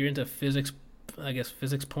 if you're into physics, I guess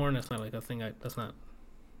physics porn. That's not like a thing. That's not.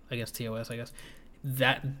 I guess TOS. I guess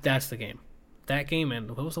that's the game. That game, and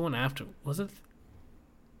what was the one after? Was it?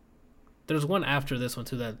 There's one after this one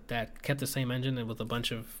too that kept the same engine and with a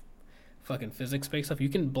bunch of fucking physics-based stuff. You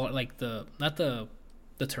can like not the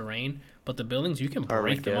terrain, but the buildings. You can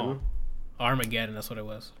break them all. Armageddon, that's what it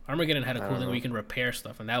was. Armageddon had a cool thing where you can repair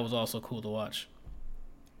stuff, and that was also cool to watch.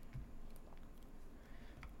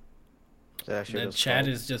 The chat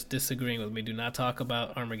is just disagreeing with me. Do not talk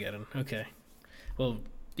about Armageddon. Okay. Well,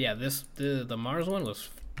 yeah, the Mars one was,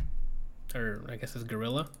 or I guess it's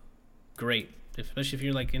Gorilla. Great. Especially if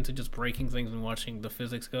you're like into just breaking things and watching the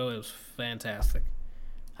physics go, it was fantastic.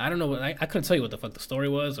 I don't know I couldn't tell you what the fuck the story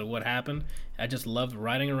was or what happened. I just loved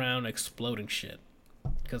riding around exploding shit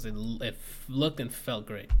because it looked and felt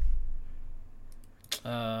great.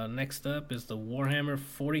 Next up is the Warhammer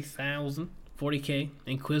 40K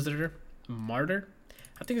Inquisitor Martyr.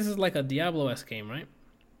 I think this is like a Diablo-esque game, right?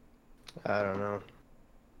 I don't know.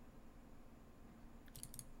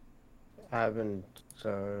 I haven't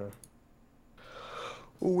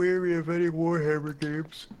weary of any Warhammer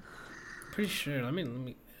games. Pretty sure. Let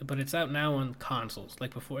me. But it's out now on consoles.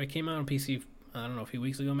 Like before, it came out on PC. I don't know, a few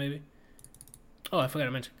weeks ago maybe. Oh, I forgot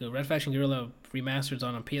to mention. The Red Faction Guerrilla Remastered's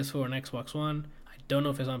on PS4 and Xbox One. I don't know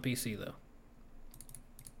if it's on PC though.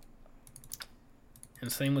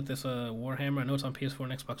 And same with this Warhammer. I know it's on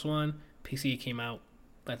PS4 and Xbox One. PC came out,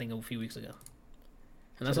 I think, a few weeks ago.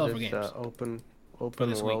 And that's all for games.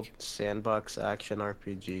 Open world sandbox action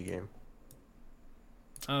RPG game.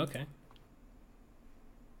 Oh, okay.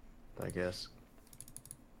 I guess.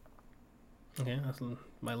 Okay,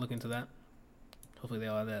 might look into that. Hopefully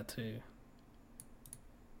they'll add that to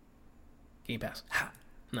Game Pass. Ha!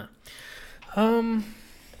 No.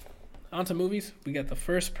 On to movies. We got the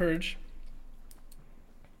first Purge.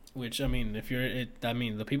 Which, I mean,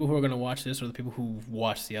 the people who are going to watch this are the people who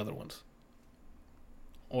watched the other ones.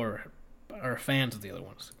 Or are fans of the other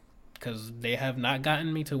ones. Because they have not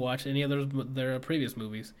gotten me to watch any of their previous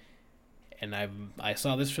movies. And I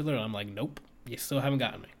saw this trailer and I'm like, nope, you still haven't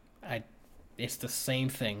gotten me. It's the same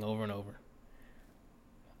thing over and over.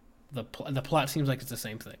 The plot seems like it's the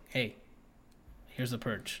same thing. Hey, here's the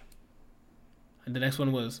Purge. And the next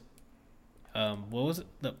one was, what was it?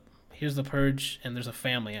 Here's the Purge, and there's a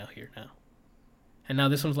family out here now. And now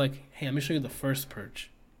this one's like, hey, let me show you the first Purge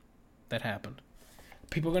that happened.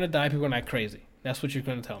 People are gonna die. People are gonna act crazy. That's what you're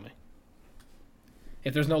gonna tell me.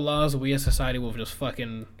 If there's no laws, we as society will just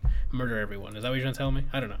fucking murder everyone. Is that what you're gonna tell me?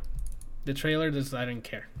 I don't know. The trailer, I didn't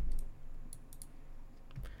care.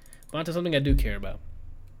 But on to something I do care about,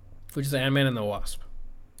 which is Ant-Man and the Wasp.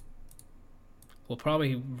 We'll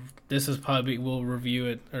review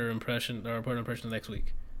it or report impression next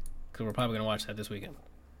week, because we're probably gonna watch that this weekend.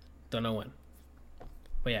 Don't know when.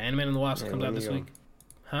 But yeah, Ant-Man and the Wasp comes out this week.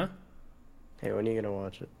 Huh? Hey, when are you gonna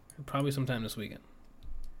watch it? Probably sometime this weekend.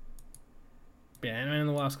 Yeah, Ant-Man and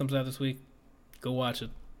the Wasp comes out this week. Go watch it,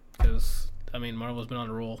 because Marvel's been on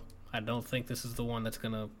a roll. I don't think this is the one that's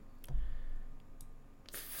gonna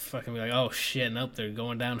fucking be like, oh shit, nope, they're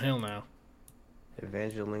going downhill now.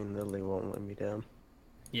 Evangeline Lilly won't let me down.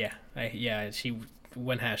 Yeah,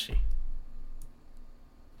 when has she?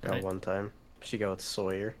 One time. She got with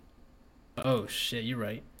Sawyer. Oh shit, you're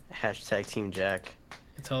right. Hashtag Team Jack.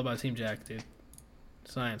 It's all about Team Jack, dude.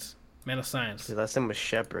 Science. Man of science. Dude, last time was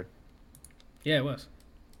Shepard. Yeah, it was.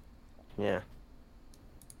 Yeah.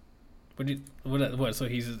 What? So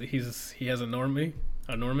he has a Normandy,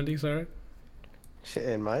 sorry.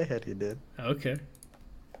 In my head, he did. Okay.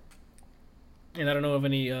 And I don't know of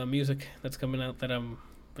any music that's coming out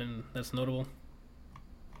that's notable.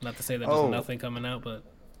 Not to say that there's nothing coming out, but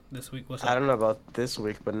this week, what's up? I don't know about this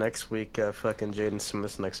week, but next week, fucking Jaden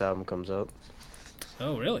Smith's next album comes out.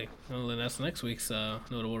 Oh, really? Well, then that's next week's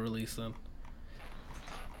notable release then.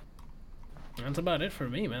 That's about it for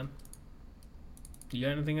me, man. You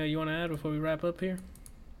got anything you want to add before we wrap up here?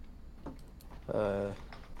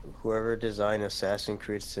 Whoever designed Assassin's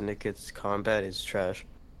Creed Syndicate's combat is trash.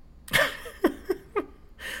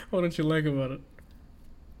 What don't you like about it?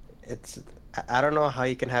 It's I don't know how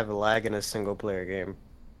you can have lag in a single player game.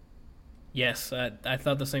 Yes, I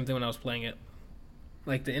thought the same thing when I was playing it.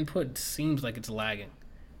 Like the input seems like it's lagging.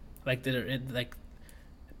 Like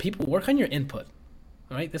people work on your input.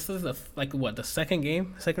 All right, this is the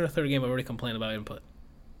second or third game I've already complained about input.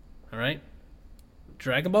 All right,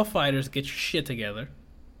 Dragon Ball Fighters, get your shit together.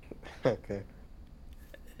 Okay.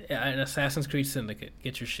 And Assassin's Creed Syndicate,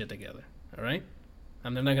 get your shit together. All right,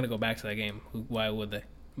 and they're not gonna go back to that game. Why would they?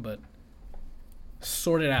 But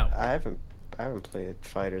sort it out. I haven't played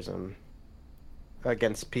fighters on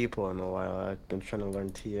against people in a while. I've been trying to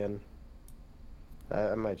learn TN.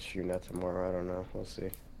 I might shoot that tomorrow. I don't know. We'll see.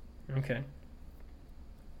 Okay.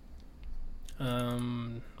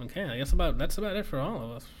 Okay, I guess that's about it for all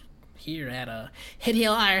of us here at Hit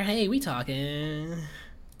Hill Higher. Hey, we talking.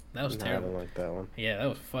 That was Nah, I terrible. don't like that one. Yeah, that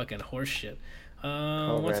was fucking horse shit.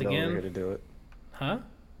 Call Once Rando over here again, to do it. huh?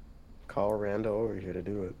 Call Rando over here to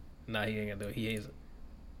do it. Nah, he ain't gonna do it. He hates it.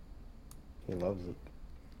 He loves it.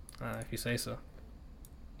 If you say so. All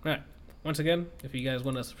right. Once again, if you guys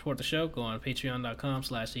want to support the show, go on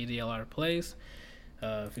patreon.com/EDLRplays.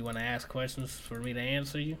 If you want to ask questions for me to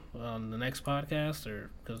answer you on the next podcast, or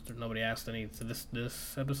because nobody asked any to this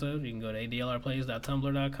episode, you can go to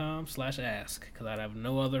adlrplays.tumblr.com/ask, because I have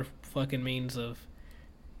no other fucking means of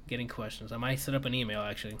getting questions. I might set up an email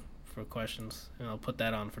actually for questions, and I'll put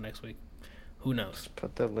that on for next week. Who knows?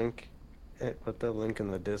 Put the link. Put the link in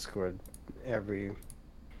the Discord at the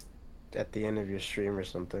end of your stream or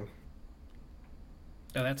something.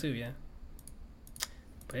 Oh, that too, yeah.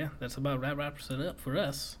 But yeah, that's about wraps it up for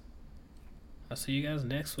us. I'll see you guys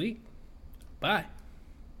next week. Bye.